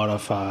raises a lot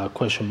of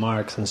question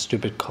marks and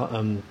stupid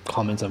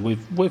comments, and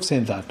we've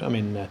seen that. I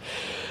mean.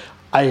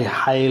 I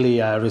highly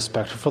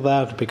respect her for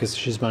that because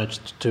she's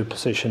managed to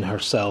position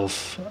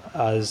herself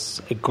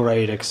as a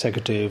great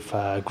executive,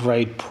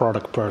 great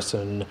product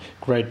person,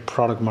 great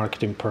product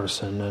marketing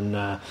person,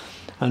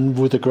 and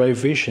with a great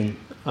vision.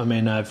 I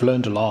mean, I've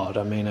learned a lot.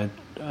 I mean,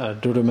 I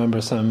do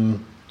remember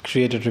some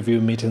creative review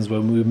meetings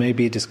where we may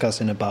be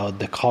discussing about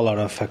the color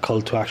of a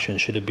call to action.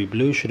 Should it be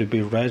blue? Should it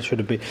be red? Should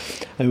it be?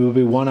 And it will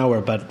be 1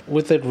 hour, but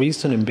with a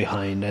reasoning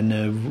behind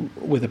and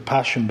with a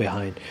passion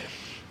behind.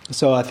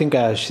 So I think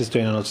she's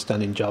doing an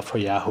outstanding job for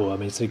Yahoo. I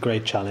mean, it's a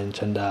great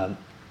challenge, and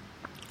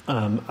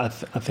I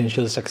think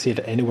she'll succeed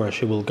anywhere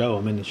she will go.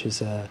 I mean,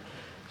 she's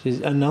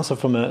and also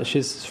from a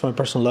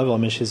personal level. I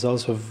mean, she's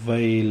also a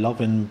very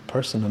loving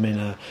person. I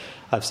mean,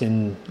 I've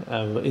seen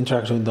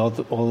interacting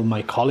with all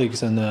my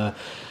colleagues, and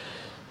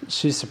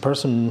she's a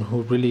person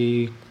who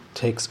really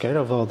takes care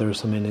of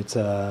others. I mean,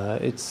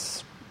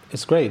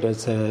 it's great.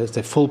 It's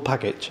a full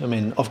package. I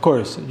mean, of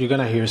course, you're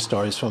going to hear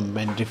stories from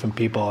many different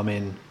people. I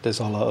mean,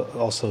 there's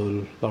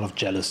also a lot of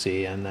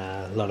jealousy and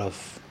a lot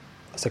of,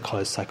 as I call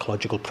it,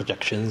 psychological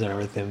projections and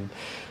everything.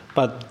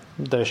 But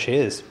there she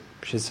is.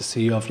 She's the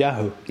CEO of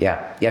Yahoo.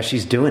 Yeah,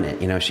 she's doing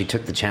it. She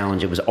took the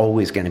challenge. It was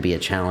always going to be a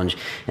challenge,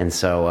 and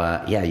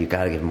so you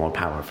got to give more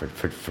power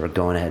for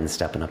going ahead and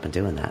stepping up and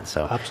doing that.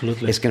 So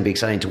absolutely, it's going to be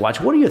exciting to watch.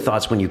 What are your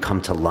thoughts when you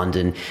come to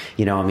London?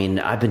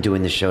 I've been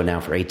doing this show now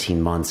for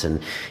 18 months,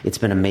 and it's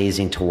been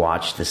amazing to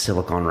watch the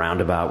Silicon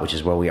Roundabout, which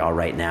is where we are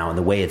right now, and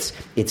the way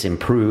it's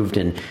improved.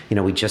 And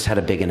we just had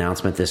a big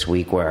announcement this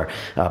week where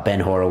Ben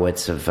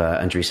Horowitz of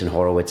Andreessen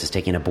Horowitz is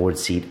taking a board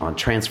seat on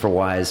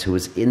TransferWise, who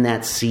was in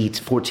that seat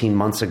 14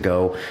 months ago.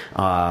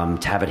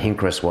 Tavat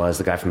Hinkris was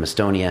the guy from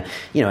Estonia,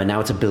 and now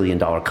it's a $1 billion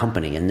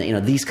company. And,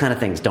 these kind of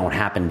things don't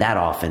happen that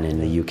often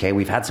in the UK.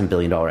 We've had some $1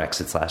 billion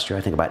exits last year,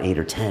 I think about 8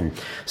 or 10.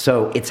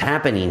 So it's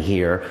happening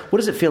here. What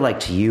does it feel like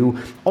to you?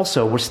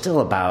 Also, we're still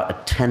about a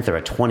 10th or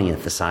a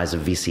 20th the size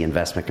of VC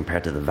investment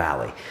compared to the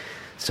Valley.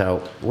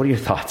 So what are your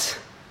thoughts?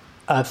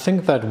 I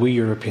think that we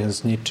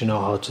Europeans need to know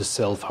how to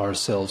sell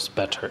ourselves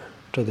better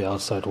to the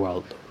outside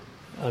world.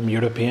 I'm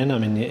European.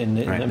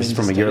 This is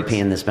from a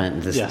European that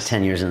spent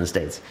 10 years in the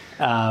States.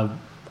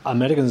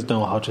 Americans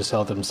know how to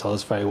sell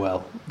themselves very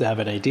well. They have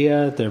an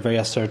idea. They're very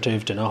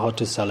assertive. They know how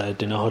to sell it.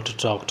 They know how to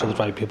talk to the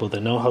right people.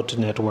 They know how to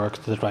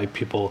network to the right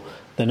people.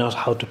 They know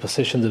how to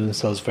position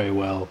themselves very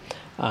well.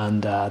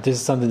 And this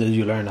is something that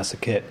you learn as a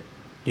kid.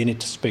 You need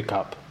to speak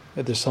up.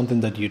 If there's something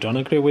that you don't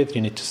agree with,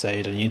 you need to say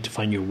it, and you need to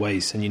find your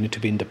ways, and you need to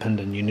be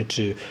independent. You need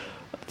to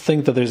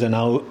think that there's an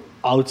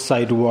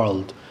outside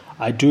world.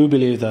 I do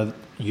believe that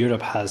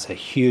Europe has a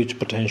huge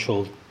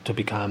potential to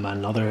become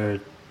another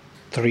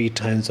 3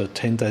 times or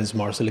 10 times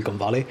more Silicon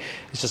Valley.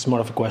 It's just more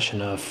of a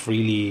question of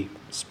really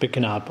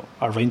speaking up,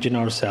 arranging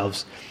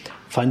ourselves,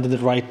 finding the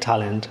right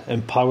talent,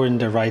 empowering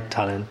the right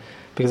talent,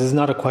 because it's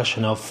not a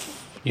question of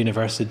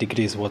university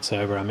degrees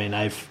whatsoever.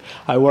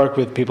 I work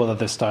with people that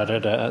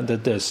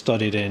they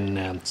studied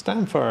in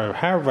Stanford,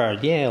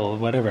 Harvard, Yale,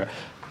 whatever.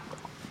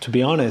 To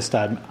be honest,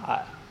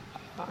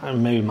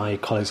 maybe my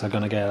colleagues are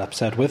going to get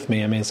upset with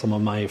me. Some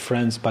of my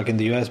friends back in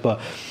the US, but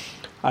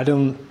I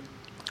don't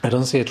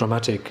see a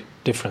dramatic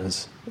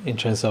difference in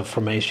terms of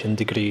formation,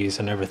 degrees,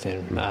 and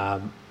everything.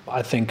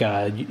 I think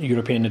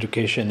European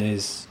education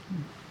is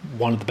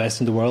one of the best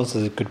in the world,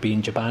 as it could be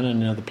in Japan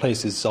and in other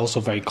places. It's also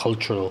very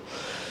cultural.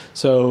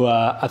 So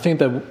I think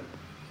that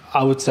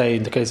I would say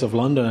in the case of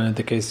London and in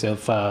the case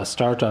of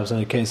startups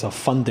and in the case of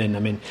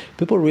funding,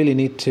 people really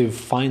need to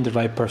find the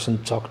right person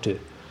to talk to.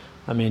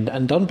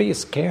 And don't be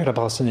scared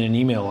about sending an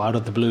email out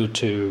of the blue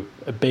to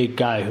a big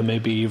guy who may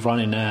be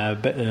running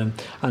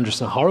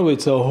Andreessen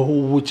Horowitz or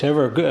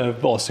whichever,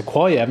 or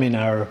Sequoia.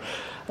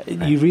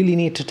 You really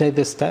need to take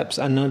the steps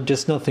and not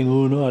think,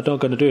 oh no, I'm not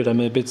going to do it, I'm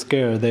a bit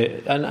scared.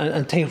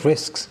 And take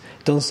risks.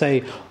 Don't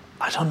say,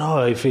 I don't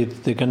know if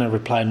they're going to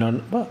reply.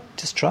 No, well,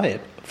 just try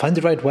it. Find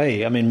the right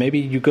way. Maybe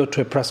you go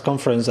to a press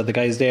conference and the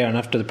guy's there, and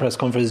after the press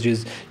conference,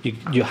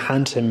 you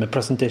hand him a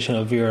presentation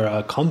of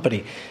your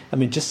company.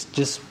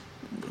 Just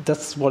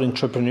that's what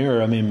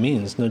entrepreneur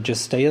means. Not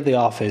just stay at the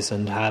office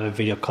and have a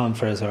video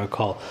conference or a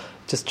call.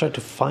 Just try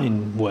to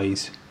find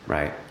ways.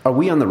 Right. Are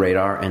we on the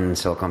radar in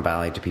Silicon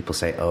Valley? Do people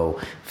say, "Oh,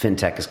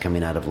 fintech is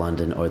coming out of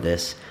London," or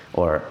this,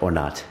 or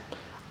not?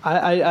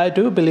 I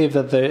do believe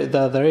that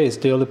there is.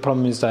 The only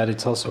problem is that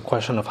it's also a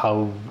question of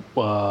how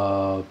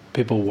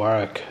people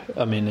work.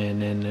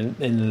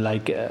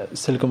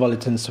 Silicon Valley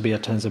tends to be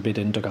at times a bit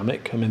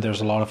endogamic.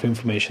 There's a lot of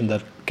information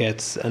that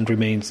gets and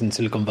remains in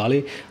Silicon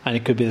Valley, and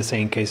it could be the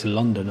same case in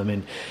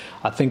London.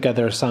 I think that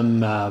there are some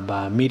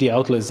media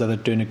outlets that are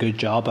doing a good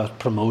job at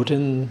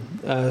promoting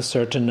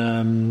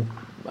certain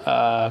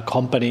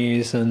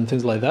companies and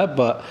things like that,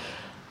 but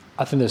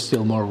I think there's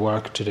still more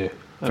work to do.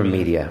 For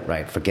media,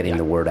 right? For getting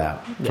the word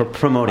out, for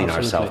promoting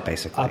ourselves,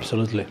 basically.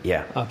 Absolutely,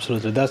 yeah,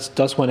 absolutely.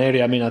 That's one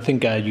area. I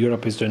think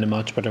Europe is doing a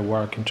much better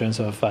work in terms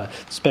of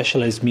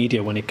specialized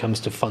media when it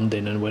comes to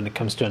funding and when it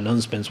comes to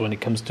announcements, when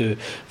it comes to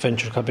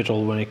venture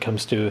capital, when it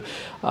comes to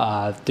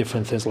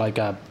different things like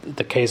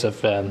the case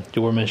of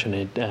you were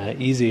mentioning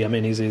Easy.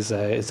 Easy is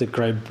a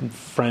great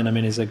friend.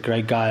 He's a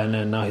great guy,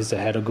 and now he's the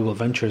head of Google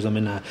Ventures.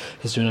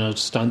 He's doing an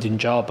outstanding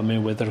job.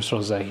 With the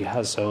resources that he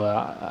has. So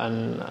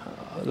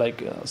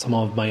some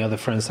of my other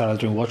friends are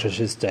doing Watchers.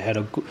 She's the head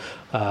of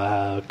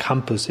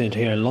campus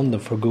here in London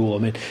for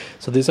Google.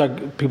 So these are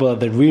people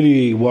that are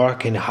really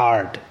working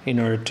hard in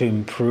order to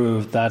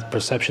improve that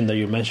perception that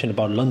you mentioned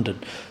about London.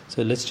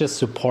 So let's just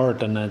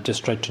support and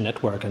just try to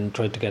network and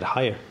try to get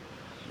higher.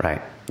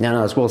 Right.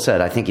 No, it's well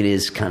said. I think it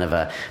is kind of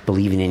a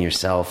believing in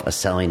yourself, a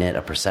selling it,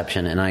 a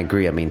perception. And I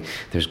agree.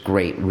 There's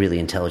great, really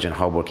intelligent,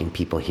 hardworking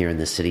people here in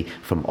this city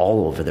from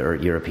all over the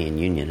European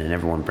Union, and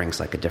everyone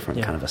brings a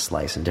different kind of a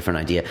slice and different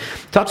idea.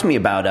 Talk to me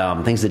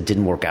about things that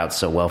didn't work out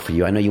so well for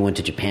you. I know you went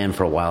to Japan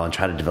for a while and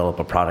tried to develop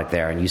a product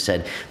there, and you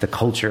said the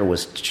culture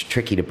was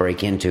tricky to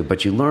break into,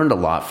 but you learned a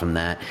lot from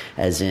that,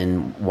 as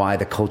in why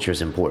the culture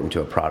is important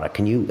to a product.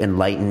 Can you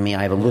enlighten me?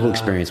 I have a little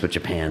experience with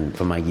Japan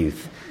from my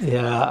youth.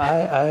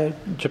 Yeah,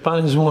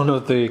 Japan is one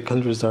of the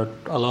countries that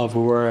I love.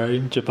 We were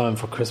in Japan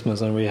for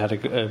Christmas, and we had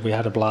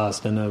a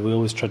blast. And we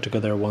always try to go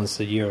there once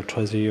a year or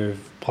twice a year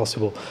if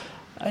possible.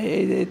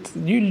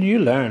 You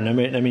learn.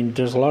 I mean,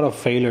 there's a lot of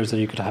failures that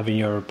you could have in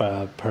your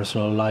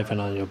personal life and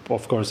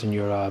of course in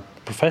your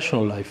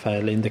professional life.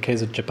 In the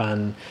case of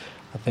Japan,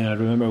 I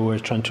remember we were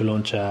trying to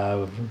launch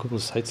a Google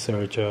Site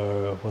Search,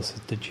 or was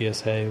it the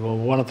GSA? Well,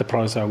 one of the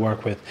products I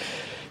work with.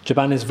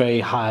 Japan is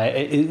very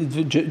high.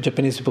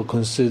 Japanese people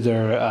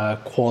consider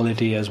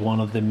quality as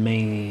one of the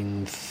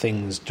main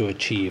things to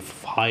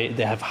achieve.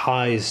 They have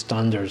high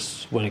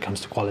standards when it comes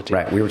to quality.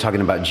 Right. We were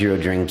talking about Jiro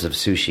Dreams of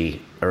Sushi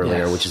earlier,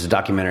 yes. which is a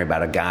documentary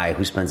about a guy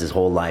who spends his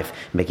whole life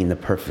making the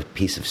perfect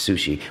piece of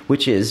sushi,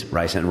 which is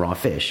rice and raw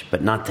fish,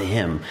 but not to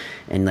him.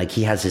 And like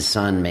he has his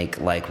son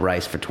make like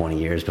rice for 20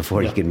 years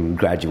before he can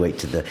graduate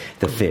to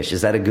the fish.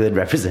 Is that a good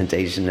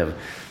representation of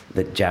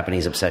the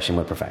Japanese obsession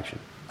with perfection?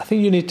 I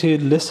think you need to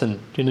listen.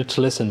 You need to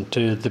listen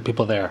to the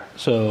people there.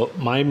 So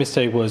my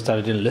mistake was that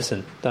I didn't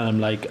listen.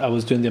 I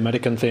was doing the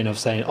American thing of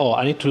saying, "Oh,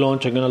 I need to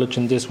launch. I'm going to launch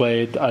in this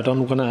way. I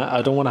don't want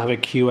to have a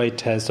QA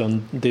test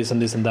on this and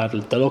this and that.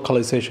 The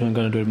localization, I'm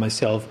going to do it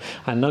myself.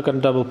 I'm not going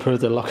to double proof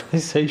the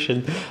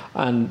localization."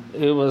 And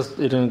it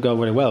didn't go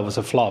very well. It was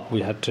a flop.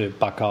 We had to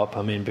back up.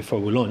 Before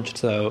we launched.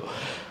 So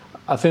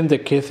I think the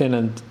key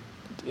thing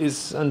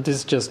is this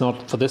is just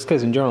not for this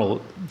case in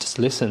general. Just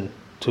listen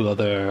to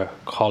other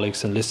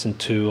colleagues and listen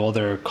to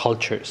other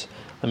cultures.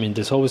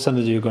 There's always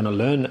something that you're going to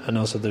learn, and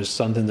also there's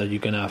something that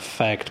you're going to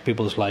affect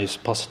people's lives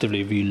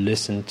positively if you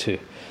listen to.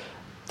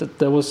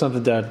 That was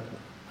something that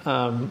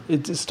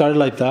it started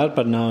like that,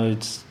 but now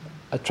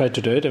I try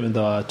to do it, even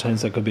though at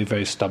times I could be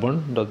very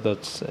stubborn.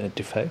 That's a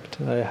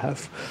defect I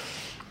have.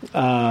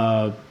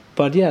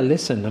 But yeah,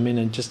 listen.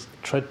 And just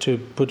try to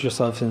put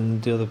yourself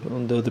in the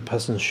other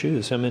person's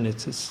shoes.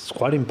 It's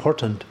quite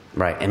important.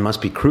 Right, and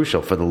must be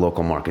crucial for the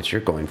local markets you're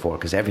going for,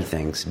 because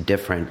everything's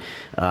different.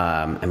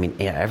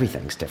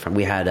 Everything's different.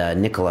 We had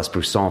Nicolas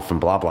Brousson from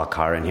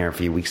BlaBlaCar in here a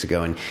few weeks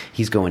ago, and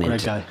he's going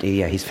into guy.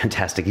 Yeah, he's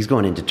fantastic. He's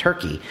going into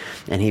Turkey,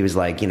 and he was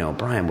like,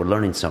 Brian, we're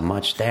learning so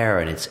much there,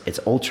 and it's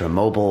ultra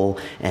mobile,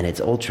 and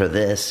it's ultra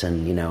this,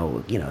 and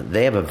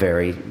they have a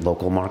very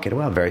local market as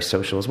well, very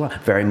social as well,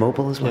 very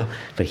mobile as well. Yeah.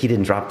 But he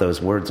didn't drop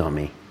those words on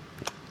me.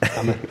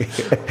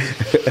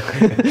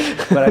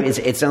 But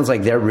it sounds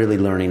like they're really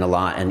learning a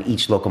lot, and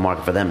each local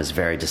market for them is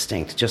very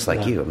distinct, just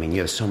like you. You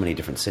have so many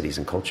different cities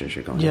and cultures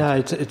you're going into. Yeah,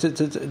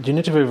 you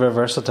need to be very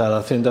versatile.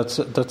 I think that's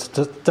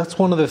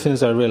one of the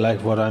things I really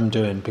like what I'm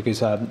doing,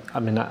 because I've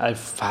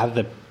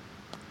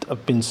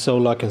been so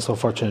lucky and so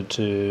fortunate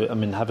to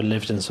having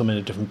lived in so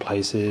many different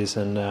places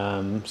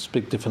and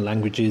speak different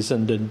languages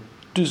and then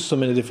do so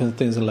many different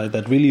things, and like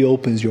that really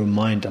opens your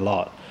mind a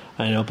lot.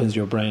 And it opens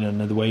your brain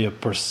and the way you're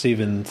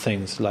perceiving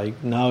things.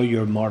 Like now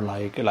you're more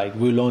like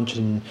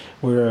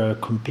we're a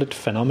complete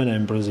phenomenon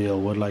in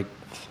Brazil. We're like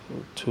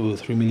 2 or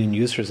 3 million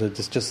users.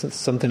 It's just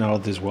something out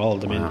of this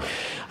world. Wow.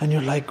 And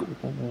you're like,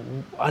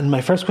 and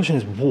my first question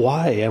is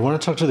why? I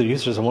want to talk to the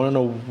users. I want to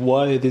know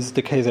why this is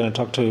the case. And I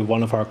talked to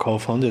one of our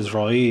co-founders,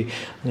 Roy,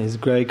 and he's a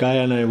great guy.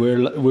 And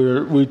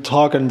we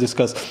talk and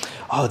discuss.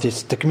 Oh,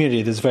 the community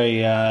is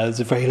very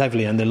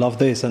lively, and they love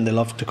this, and they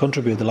love to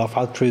contribute. They love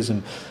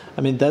altruism.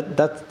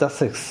 That's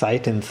the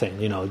exciting thing.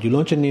 You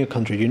launch a new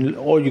country,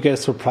 or you get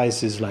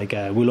surprises like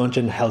we launched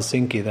in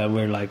Helsinki that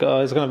we're like,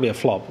 oh, it's going to be a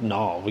flop.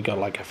 No, we got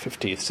like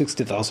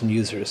 60,000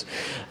 users.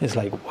 It's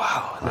like,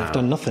 wow, they've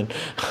done nothing.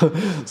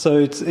 So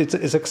it's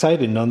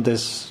exciting. On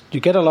this, you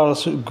get a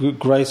lot of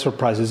great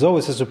surprises. It's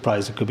always a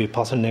surprise. It could be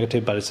positive,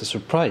 negative, but it's a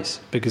surprise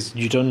because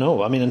you don't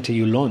know. Until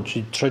you launch,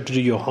 you try to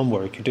do your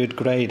homework. You do it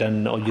great,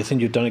 or you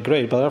think you've done it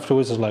great, but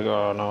afterwards it's like,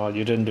 oh no,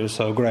 you didn't do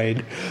so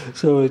great.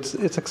 So it's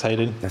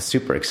exciting. That's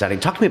super exciting.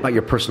 Talk to me about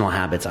your personal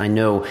habits. I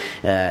know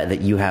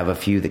that you have a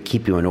few that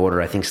keep you in order.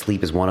 I think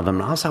sleep is one of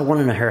them. And also, I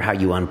want to hear how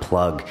you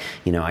unplug.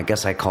 I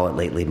guess I call it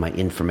lately my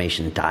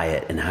information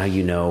diet, and how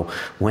you know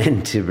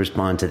when to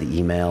respond to the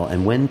email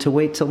and when to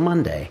wait till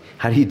Monday.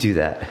 How do you do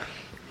that?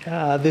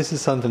 This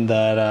is something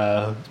that...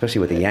 especially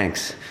with the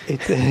Yanks.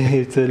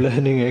 It's a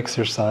learning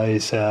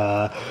exercise.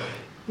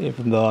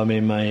 Even though,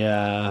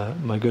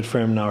 my good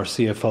friend, our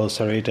CFO,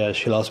 Sarita,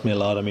 she loves me a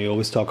lot. We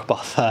always talk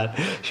about that.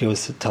 She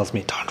always tells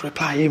me, don't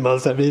reply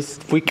emails every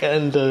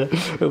weekend,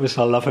 which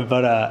I love it.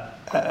 But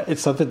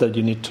it's something that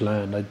you need to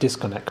learn,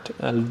 disconnect.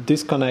 And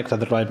disconnect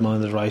at the right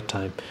moment, at the right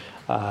time.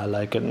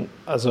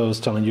 As I was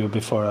telling you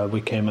before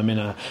we came,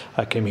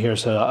 I came here,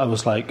 so I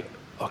was like,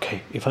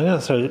 okay, if I'm going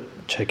to start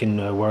checking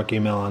work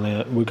email and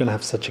we're going to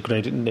have such a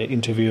great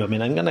interview,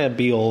 I'm going to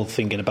be all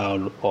thinking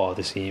about,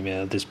 this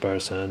email, this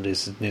person,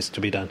 this needs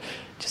to be done.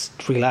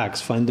 Just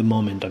relax, find the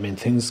moment.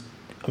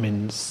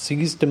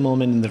 Seize the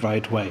moment in the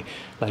right way.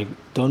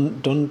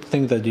 Don't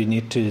think that you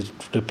need to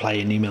reply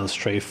an email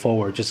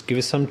straightforward. Just give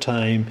it some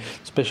time,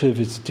 especially if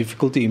it's a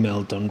difficult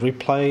email. Don't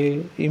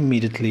reply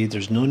immediately.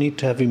 There's no need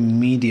to have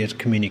immediate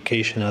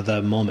communication at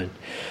that moment.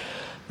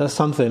 that's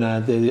something.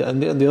 The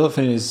other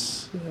thing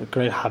is a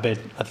great habit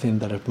I think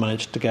that I've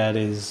managed to get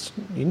is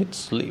you need to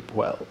sleep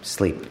well.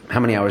 Sleep. How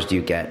many hours do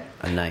you get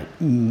a night?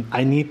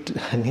 I need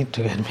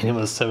to get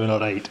minimum 7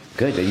 or 8.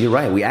 Good. You're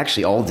right. We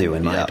actually all do,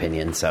 in my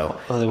opinion. So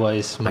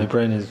otherwise, my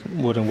brain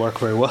wouldn't work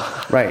very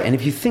well. Right. And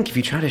if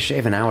you try to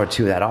shave an hour or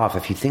two of that off,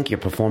 if you think your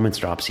performance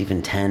drops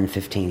even 10,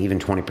 15, even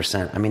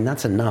 20%, I mean,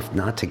 that's enough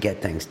not to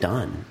get things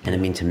done. And I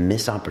mean, to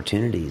miss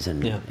opportunities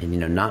and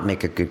not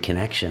make a good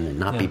connection and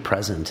not be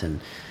present and,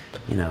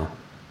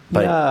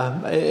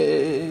 But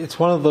it's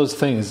one of those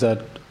things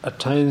that at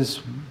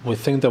times we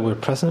think that we're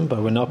present,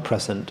 but we're not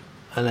present.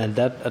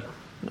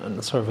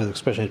 And sort of an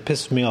expression, it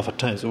pisses me off at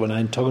times. When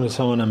I'm talking to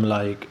someone, I'm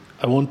like,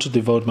 I want to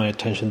devote my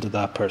attention to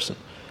that person.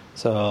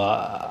 So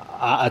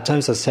at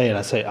times I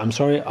say, I'm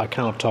sorry, I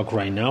cannot talk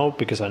right now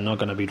because I'm not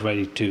going to be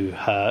ready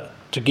to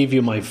give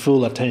you my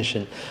full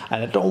attention.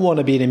 And I don't want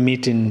to be in a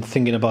meeting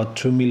thinking about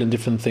 2 million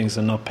different things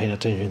and not paying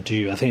attention to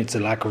you. I think it's a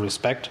lack of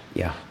respect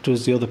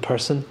towards the other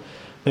person.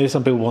 Maybe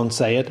some people won't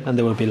say it and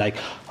they will be like,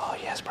 oh,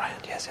 yes, Brian,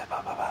 yes, yeah,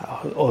 blah, blah,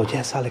 blah. Oh,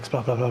 yes, Alex,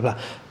 blah, blah, blah, blah.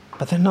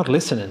 But they're not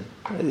listening.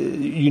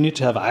 You need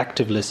to have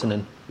active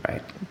listening.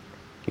 Right.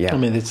 Yeah. I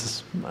mean,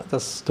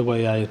 that's the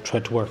way I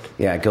try to work.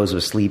 Yeah, it goes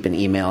with sleep and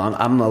email.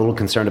 I'm a little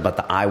concerned about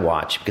the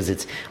iWatch because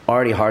it's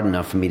already hard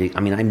enough for me to. I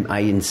mean, I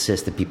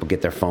insist that people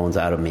get their phones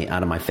out of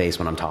my face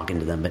when I'm talking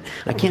to them. But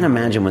I can't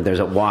imagine when there's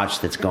a watch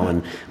that's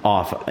going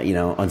off,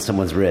 on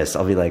someone's wrist.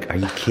 I'll be like, "Are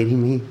you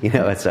kidding me?"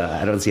 It's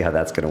I don't see how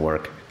that's going to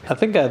work. I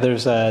think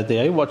there's the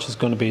iWatch is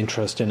going to be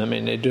interesting. I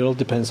mean, it all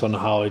depends on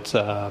how it's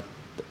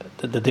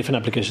the different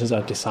applications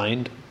are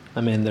designed. I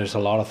mean, there's a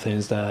lot of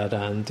things that,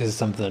 and this is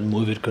something that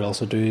Moovit could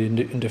also do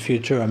in the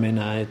future. I mean,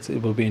 it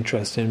will be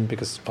interesting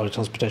because public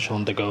transportation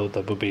on the go,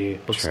 that would be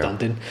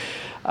outstanding.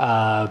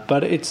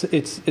 But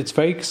it's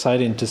very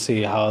exciting to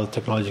see how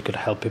technology could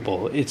help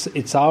people.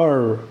 It's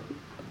our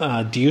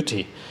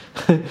duty.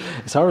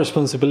 It's our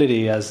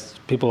responsibility as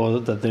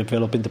people that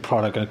developing the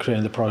product and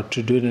creating the product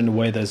to do it in a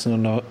way that's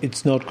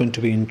it's not going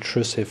to be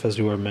intrusive, as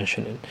you were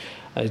mentioning.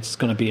 It's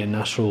going to be a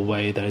natural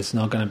way that it's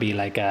not going to be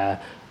like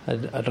I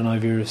don't know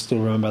if you still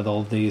remember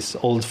all these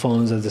old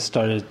phones that they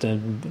started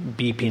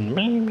beeping.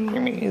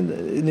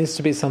 It needs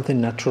to be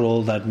something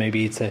natural that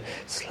maybe it's a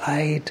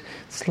slight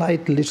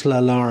little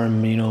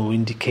alarm,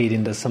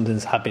 indicating that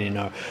something's happening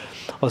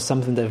or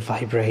something that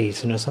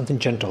vibrates, something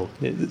gentle.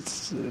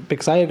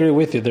 Because I agree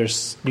with you,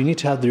 you need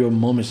to have your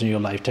moments in your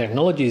life.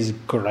 Technology is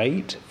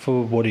great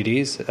for what it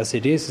is. As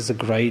it is, it's a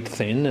great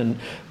thing,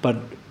 but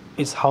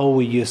it's how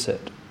we use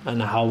it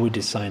and how we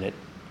design it.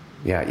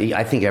 Yeah,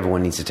 I think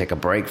everyone needs to take a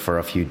break for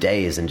a few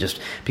days and just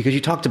because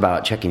you talked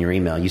about checking your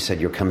email. You said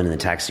you're coming in the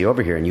taxi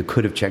over here and you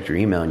could have checked your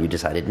email and you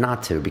decided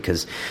not to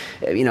because,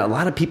 a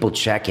lot of people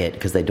check it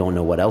because they don't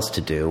know what else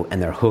to do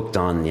and they're hooked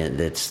on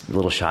this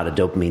little shot of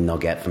dopamine they'll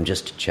get from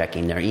just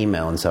checking their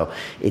email. And so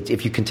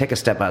if you can take a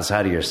step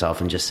outside of yourself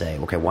and just say,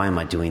 okay, why am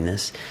I doing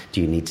this? Do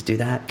you need to do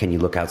that? Can you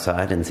look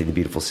outside and see the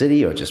beautiful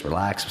city or just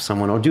relax with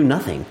someone or do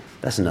nothing?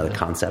 That's another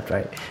concept,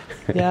 right?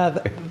 Yeah,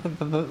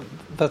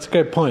 that's a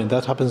great point.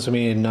 That happens to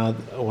me now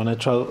when I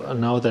travel.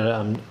 Now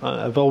that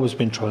I've always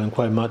been traveling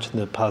quite much in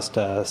the past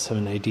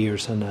 7-8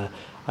 years, and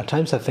at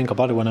times I think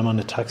about it when I'm on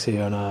a taxi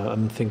and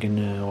I'm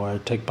thinking, or I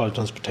take public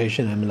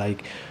transportation. I'm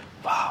like,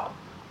 wow,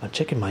 I'm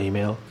checking my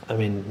email. I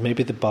mean,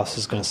 maybe the bus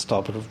is going to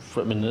stop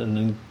and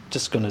I'm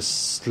just going to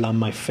slam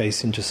my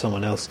face into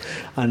someone else.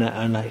 And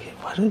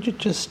why don't you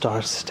just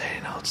start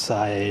staying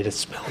outside and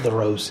smell the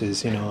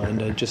roses,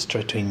 and just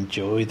try to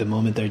enjoy the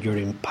moment that you're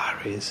in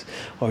Paris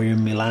or you're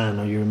in Milan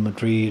or you're in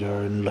Madrid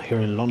or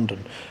here in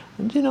London.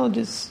 And,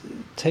 just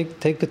take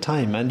the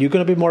time. And you're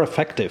going to be more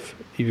effective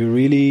if you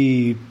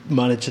really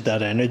manage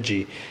that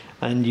energy.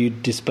 And you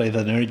display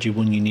that energy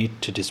when you need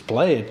to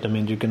display it. I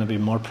mean, you're going to be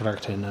more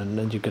productive,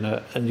 and you're going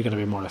to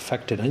be more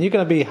effective, and you're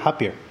going to be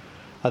happier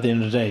at the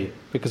end of the day.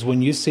 Because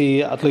when you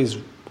see, at least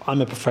I'm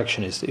a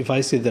perfectionist. If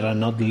I see that I'm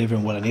not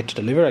delivering what I need to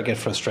deliver, I get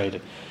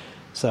frustrated.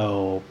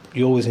 So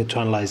you always need to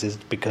analyze it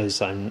because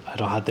I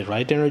don't have the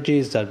right energy.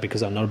 Is that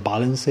because I'm not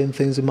balancing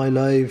things in my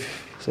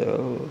life?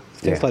 So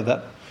things like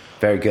that.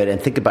 Very good.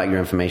 And think about your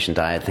information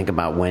diet. Think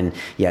about when,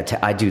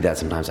 I do that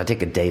sometimes. I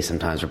take a day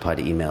sometimes, reply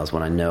to emails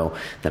when I know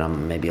that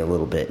I'm maybe a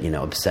little bit,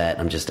 upset.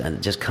 I'm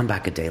just come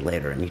back a day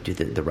later and you do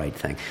the right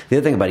thing. The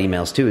other thing about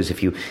emails too is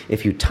if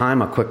you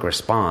time a quick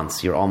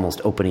response, you're almost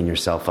opening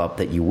yourself up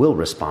that you will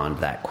respond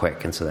that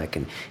quick. And so that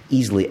can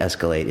easily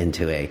escalate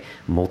into a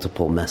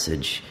multiple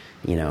message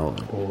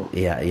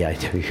I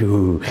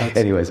do.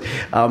 Anyways,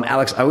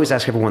 Alex, I always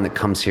ask everyone that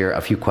comes here a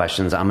few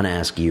questions. I'm going to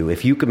ask you,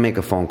 if you could make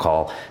a phone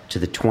call to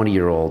the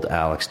 20-year-old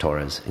Alex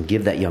Torres and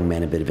give that young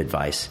man a bit of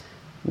advice,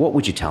 what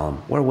would you tell him?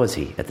 Where was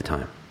he at the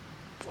time?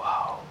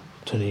 Wow,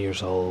 20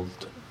 years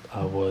old.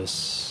 I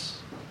was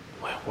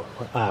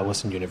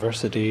in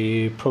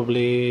university,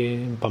 probably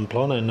in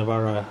Pamplona, in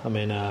Navarra. I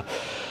mean,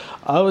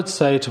 I would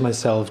say to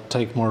myself,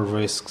 take more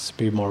risks,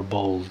 be more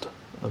bold.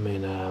 I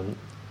mean,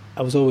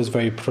 I was always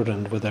very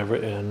prudent with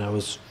everything, and I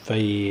was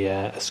very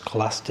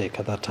scholastic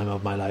at that time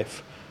of my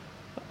life.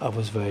 I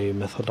was very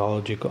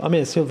methodological. I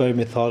mean, it's still very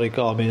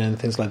methodical, I mean, and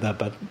things like that,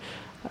 but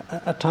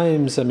at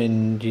times, I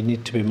mean, you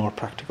need to be more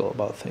practical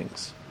about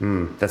things.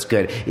 That's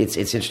good. It's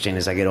interesting.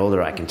 As I get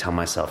older, I can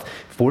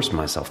force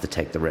myself to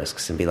take the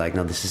risks and be like,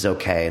 no, this is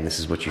okay, and this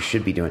is what you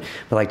should be doing.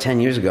 But like 10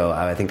 years ago,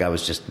 I think I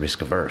was just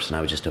risk averse, and I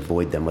would just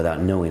avoid them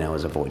without knowing I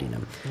was avoiding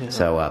them. Yeah.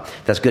 So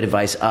that's good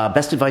advice.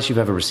 Best advice you've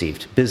ever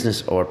received,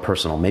 business or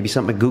personal? Maybe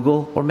something at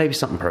Google, or maybe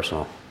something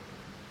personal.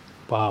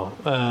 Wow.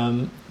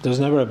 There's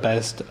never a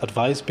best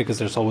advice, because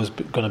there's always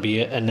going to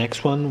be a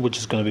next one, which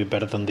is going to be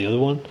better than the other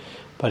one.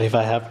 But if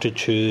I have to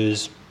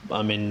choose,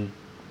 I mean,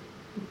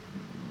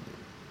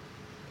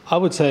 I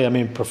would say, I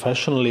mean,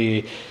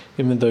 professionally,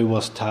 even though it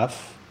was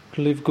tough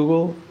to leave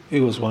Google, it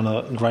was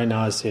right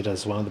now I see it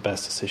as one of the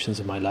best decisions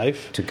in my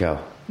life. To go.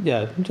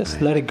 Yeah, just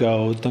let it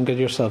go. Don't get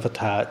yourself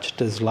attached.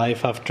 There's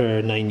life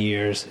after 9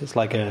 years. It's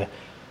like I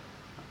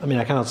mean,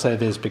 I cannot say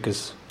this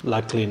because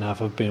luckily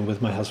enough, I've been with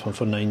my husband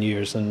for 9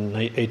 years and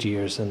 8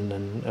 years,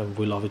 and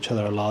we love each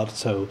other a lot.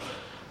 So,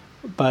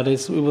 but it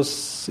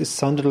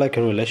sounded like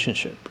a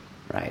relationship.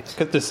 Right.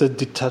 There's a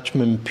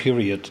detachment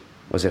period.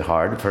 Was it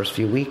hard the first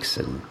few weeks?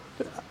 And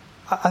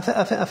I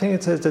think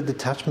it's a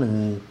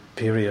detachment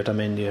period. I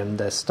mean,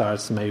 that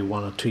starts maybe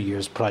 1 or 2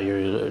 years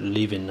prior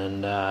leaving,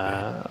 and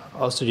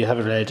also you have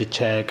a reality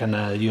check,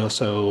 and you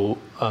also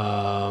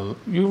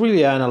you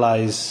really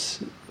analyze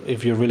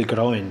if you're really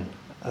growing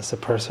as a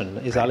person.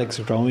 Is Alex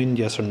growing?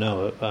 Yes or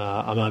no?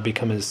 Am I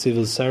becoming a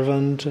civil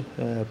servant?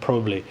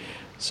 Probably.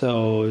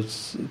 So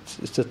it's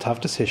a tough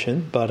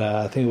decision, but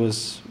I think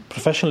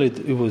professionally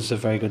it was a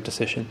very good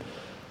decision.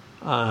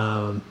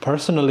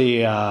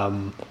 Personally,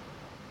 one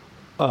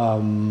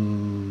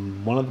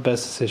of the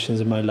best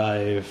decisions in my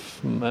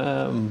life,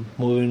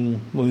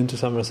 moving to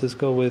San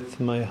Francisco with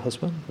my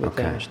husband, with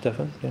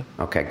Stefan. Yeah.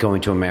 Okay,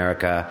 going to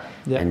America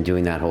and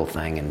doing that whole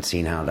thing and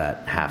seeing how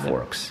that half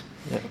works.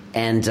 Yeah.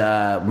 And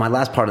my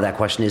last part of that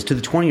question is to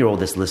the 20-year-old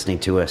that's listening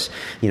to us,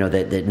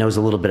 that knows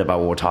a little bit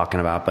about what we're talking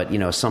about, but,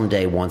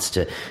 someday wants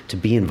to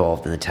be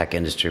involved in the tech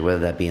industry, whether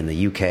that be in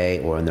the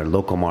UK or in their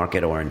local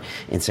market or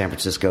in San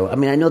Francisco. I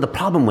mean, I know the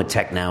problem with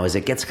tech now is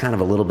it gets kind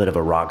of a little bit of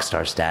a rock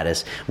star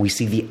status. We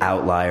see the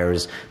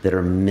outliers that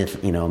are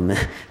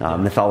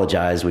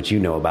mythologized, which you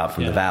know about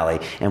from the Valley,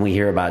 and we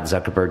hear about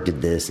Zuckerberg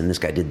did this and this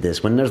guy did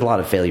this, when there's a lot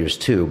of failures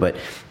too. But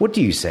what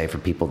do you say for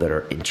people that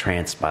are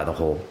entranced by the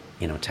whole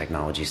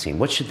technology scene?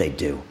 What should they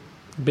do?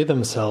 Be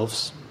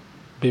themselves,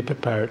 be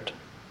prepared,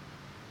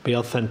 be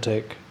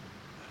authentic,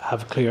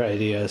 have clear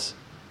ideas,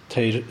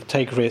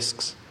 take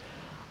risks,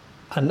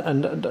 and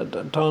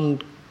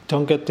don't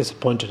get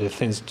disappointed if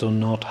things do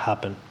not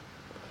happen.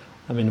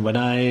 I mean, when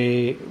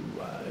I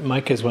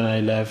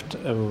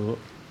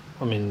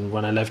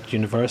left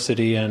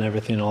university and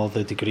everything, all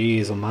the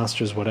degrees or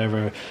masters,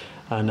 whatever,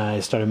 and I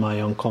started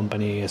my own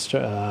company,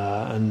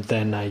 and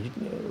then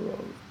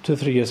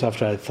 2-3 years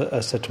after, I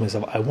said to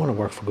myself, I want to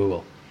work for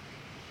Google.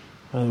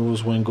 And it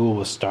was when Google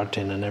was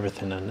starting and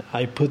everything, and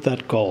I put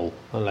that goal.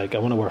 Like, I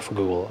want to work for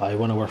Google. I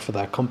want to work for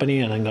that company,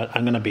 and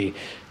I'm going to be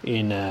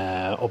in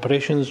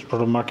operations,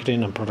 product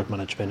marketing, and product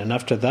management. And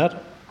after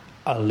that,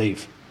 I'll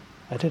leave.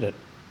 I did it.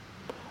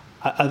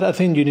 I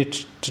think you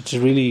need to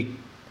really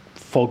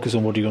focus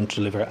on what you're going to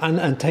deliver,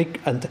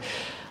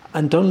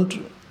 and don't.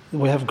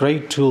 We have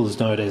great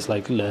tools nowadays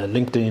like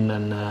LinkedIn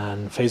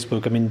and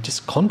Facebook. I mean,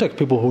 just contact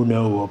people who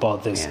know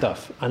about this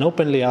stuff and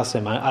openly ask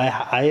them.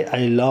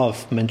 I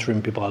love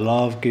mentoring people. I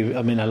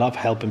love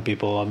helping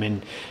people. I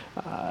mean,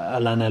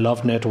 and I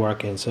love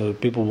networking. So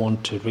people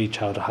want to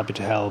reach out. I'm happy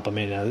to help. I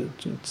mean,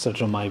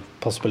 such are my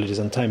possibilities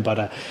and time.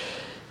 But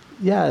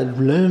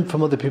learn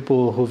from other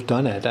people who've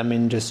done it. I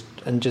mean, just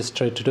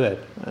try to do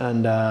it.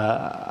 And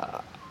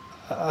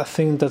I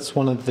think that's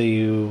one of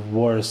the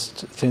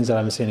worst things that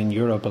I'm seeing in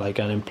Europe, like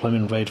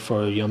unemployment rate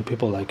for young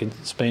people, like in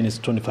Spain is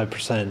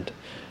 25%.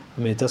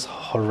 I mean, that's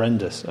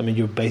horrendous. I mean,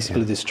 you're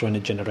basically destroying a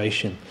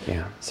generation.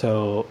 Yeah.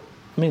 So,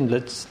 I mean,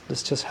 let's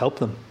just help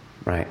them.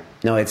 Right.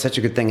 No, it's such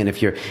a good thing. And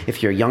if you're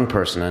a young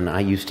person, and I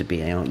used to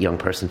be a young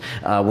person,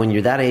 when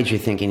you're that age, you're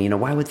thinking,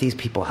 why would these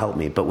people help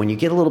me? But when you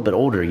get a little bit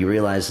older, you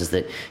realize is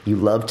that you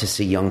love to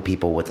see young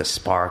people with a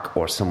spark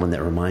or someone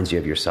that reminds you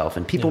of yourself.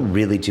 And people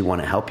really do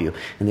want to help you,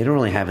 and they don't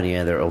really have any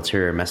other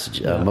ulterior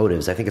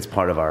motives. I think it's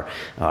part of our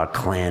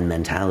clan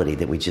mentality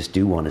that we just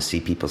do want to see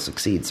people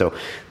succeed. So,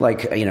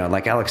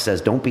 like Alex says,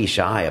 don't be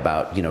shy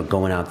about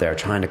going out there,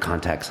 trying to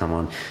contact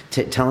someone,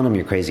 telling them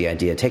your crazy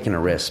idea, taking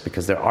a risk,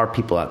 because there are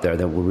people out there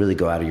that will really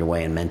go out of your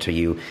way and mentor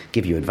you,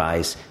 give you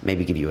advice,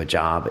 maybe give you a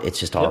job. It's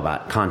just all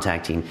about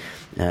contacting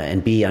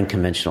and be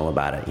unconventional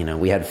about it.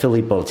 We had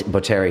Philippe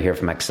Botteri here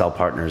from Excel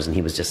Partners, and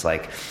he was just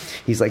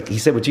he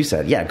said what you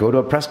said. Yeah, go to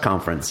a press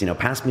conference,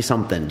 pass me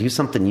something, do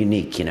something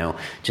unique,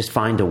 just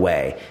find a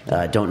way.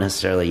 Don't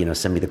necessarily,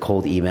 send me the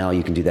cold email.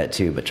 You can do that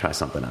too, but try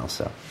something else.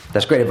 So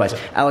that's great advice.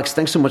 Alex,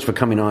 thanks so much for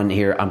coming on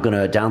here. I'm going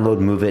to download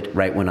Moovit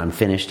right when I'm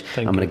finished.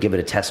 I'm going to give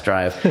it a test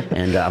drive,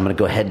 and I'm going to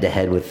go head to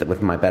head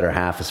with my better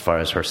half as far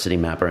as her city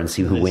mapper and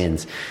see who wins.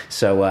 wins.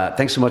 So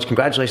thanks so much.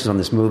 Congratulations on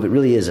this move. It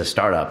really is a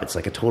startup. It's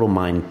like a total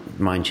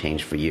mind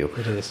change for you.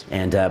 It is.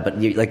 And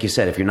but like you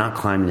said, if you're not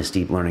climbing a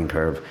steep learning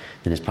curve,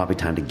 then it's probably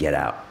time to get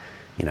out.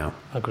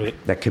 Agreed.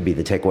 That could be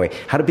the takeaway.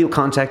 How do people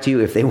contact you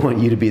if they want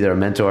you to be their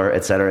mentor,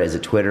 et cetera? Is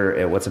it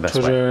Twitter? What's the best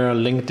way? Twitter,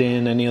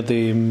 LinkedIn, any of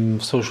the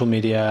social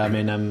media. I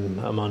mean,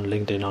 I'm on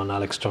LinkedIn on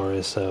Alex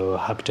Torres, so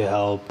happy to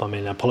help. I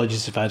mean,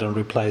 apologies if I don't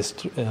reply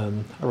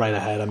right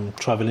ahead. I'm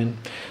traveling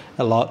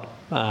a lot.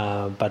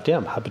 But yeah,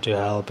 I'm happy to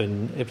help.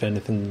 And if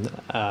anything,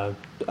 I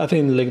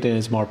think LinkedIn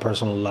is more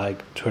personal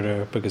like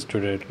Twitter, because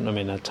Twitter, I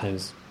mean, at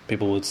times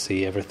people would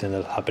see everything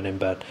that's happening,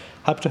 but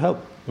happy to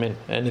help. I mean,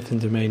 anything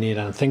they may need.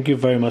 And thank you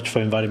very much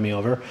for inviting me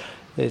over.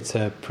 It's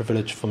a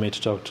privilege for me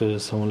to talk to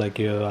someone like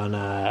you, and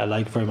I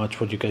like very much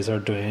what you guys are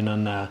doing.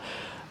 And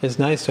it's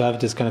nice to have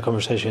this kind of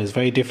conversation. It's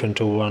very different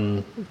to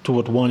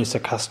what one is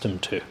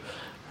accustomed to.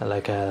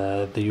 Like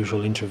the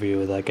usual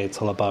interview, like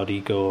it's all about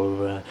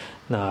ego.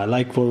 No, I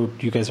like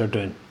what you guys are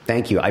doing.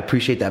 Thank you. I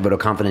appreciate that vote of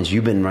confidence.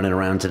 You've been running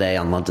around today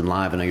on London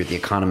Live. I know you're The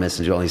Economist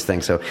and do all these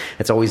things, so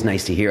it's always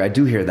nice to hear. I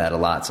do hear that a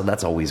lot, so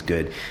that's always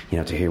good,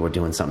 to hear we're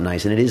doing something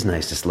nice. And it is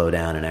nice to slow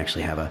down and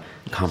actually have a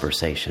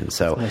conversation.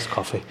 So nice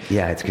coffee.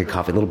 Yeah, it's good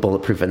coffee. A little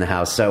bulletproof in the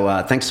house.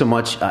 So thanks so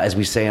much. As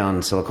we say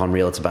on Silicon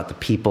Reel, it's about the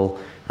people.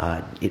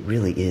 It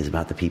really is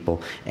about the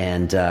people.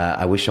 And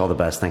I wish you all the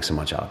best. Thanks so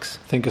much, Alex.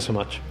 Thank you so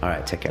much. All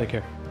right, take care. Take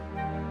care.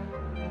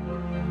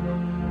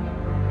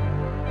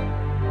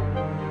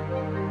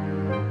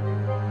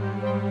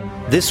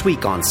 This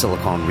week on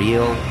Silicon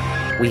Reel,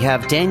 we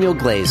have Daniel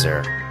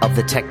Glazer of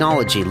the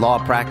technology law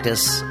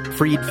practice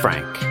Fried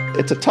Frank.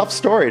 It's a tough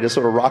story to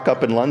sort of rock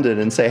up in London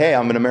and say, hey,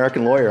 I'm an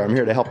American lawyer. I'm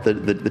here to help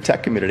the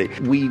tech community.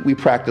 We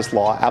practice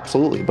law,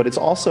 absolutely. But it's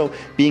also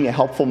being a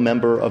helpful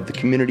member of the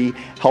community,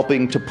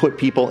 helping to put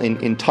people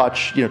in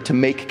touch, to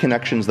make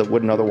connections that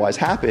wouldn't otherwise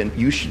happen.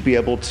 You should be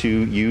able to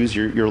use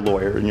your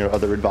lawyer and your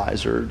other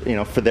advisor,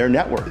 for their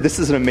network. This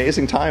is an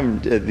amazing time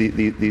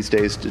these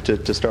days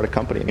to start a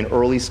company. In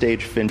early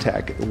stage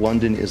fintech,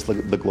 London is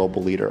the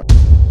global leader.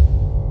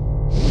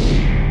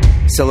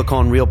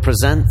 Silicon Reel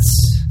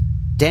presents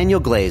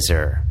Daniel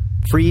Glazer,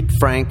 Fried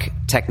Frank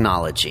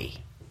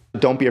Technology.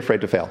 Don't be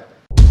afraid to fail.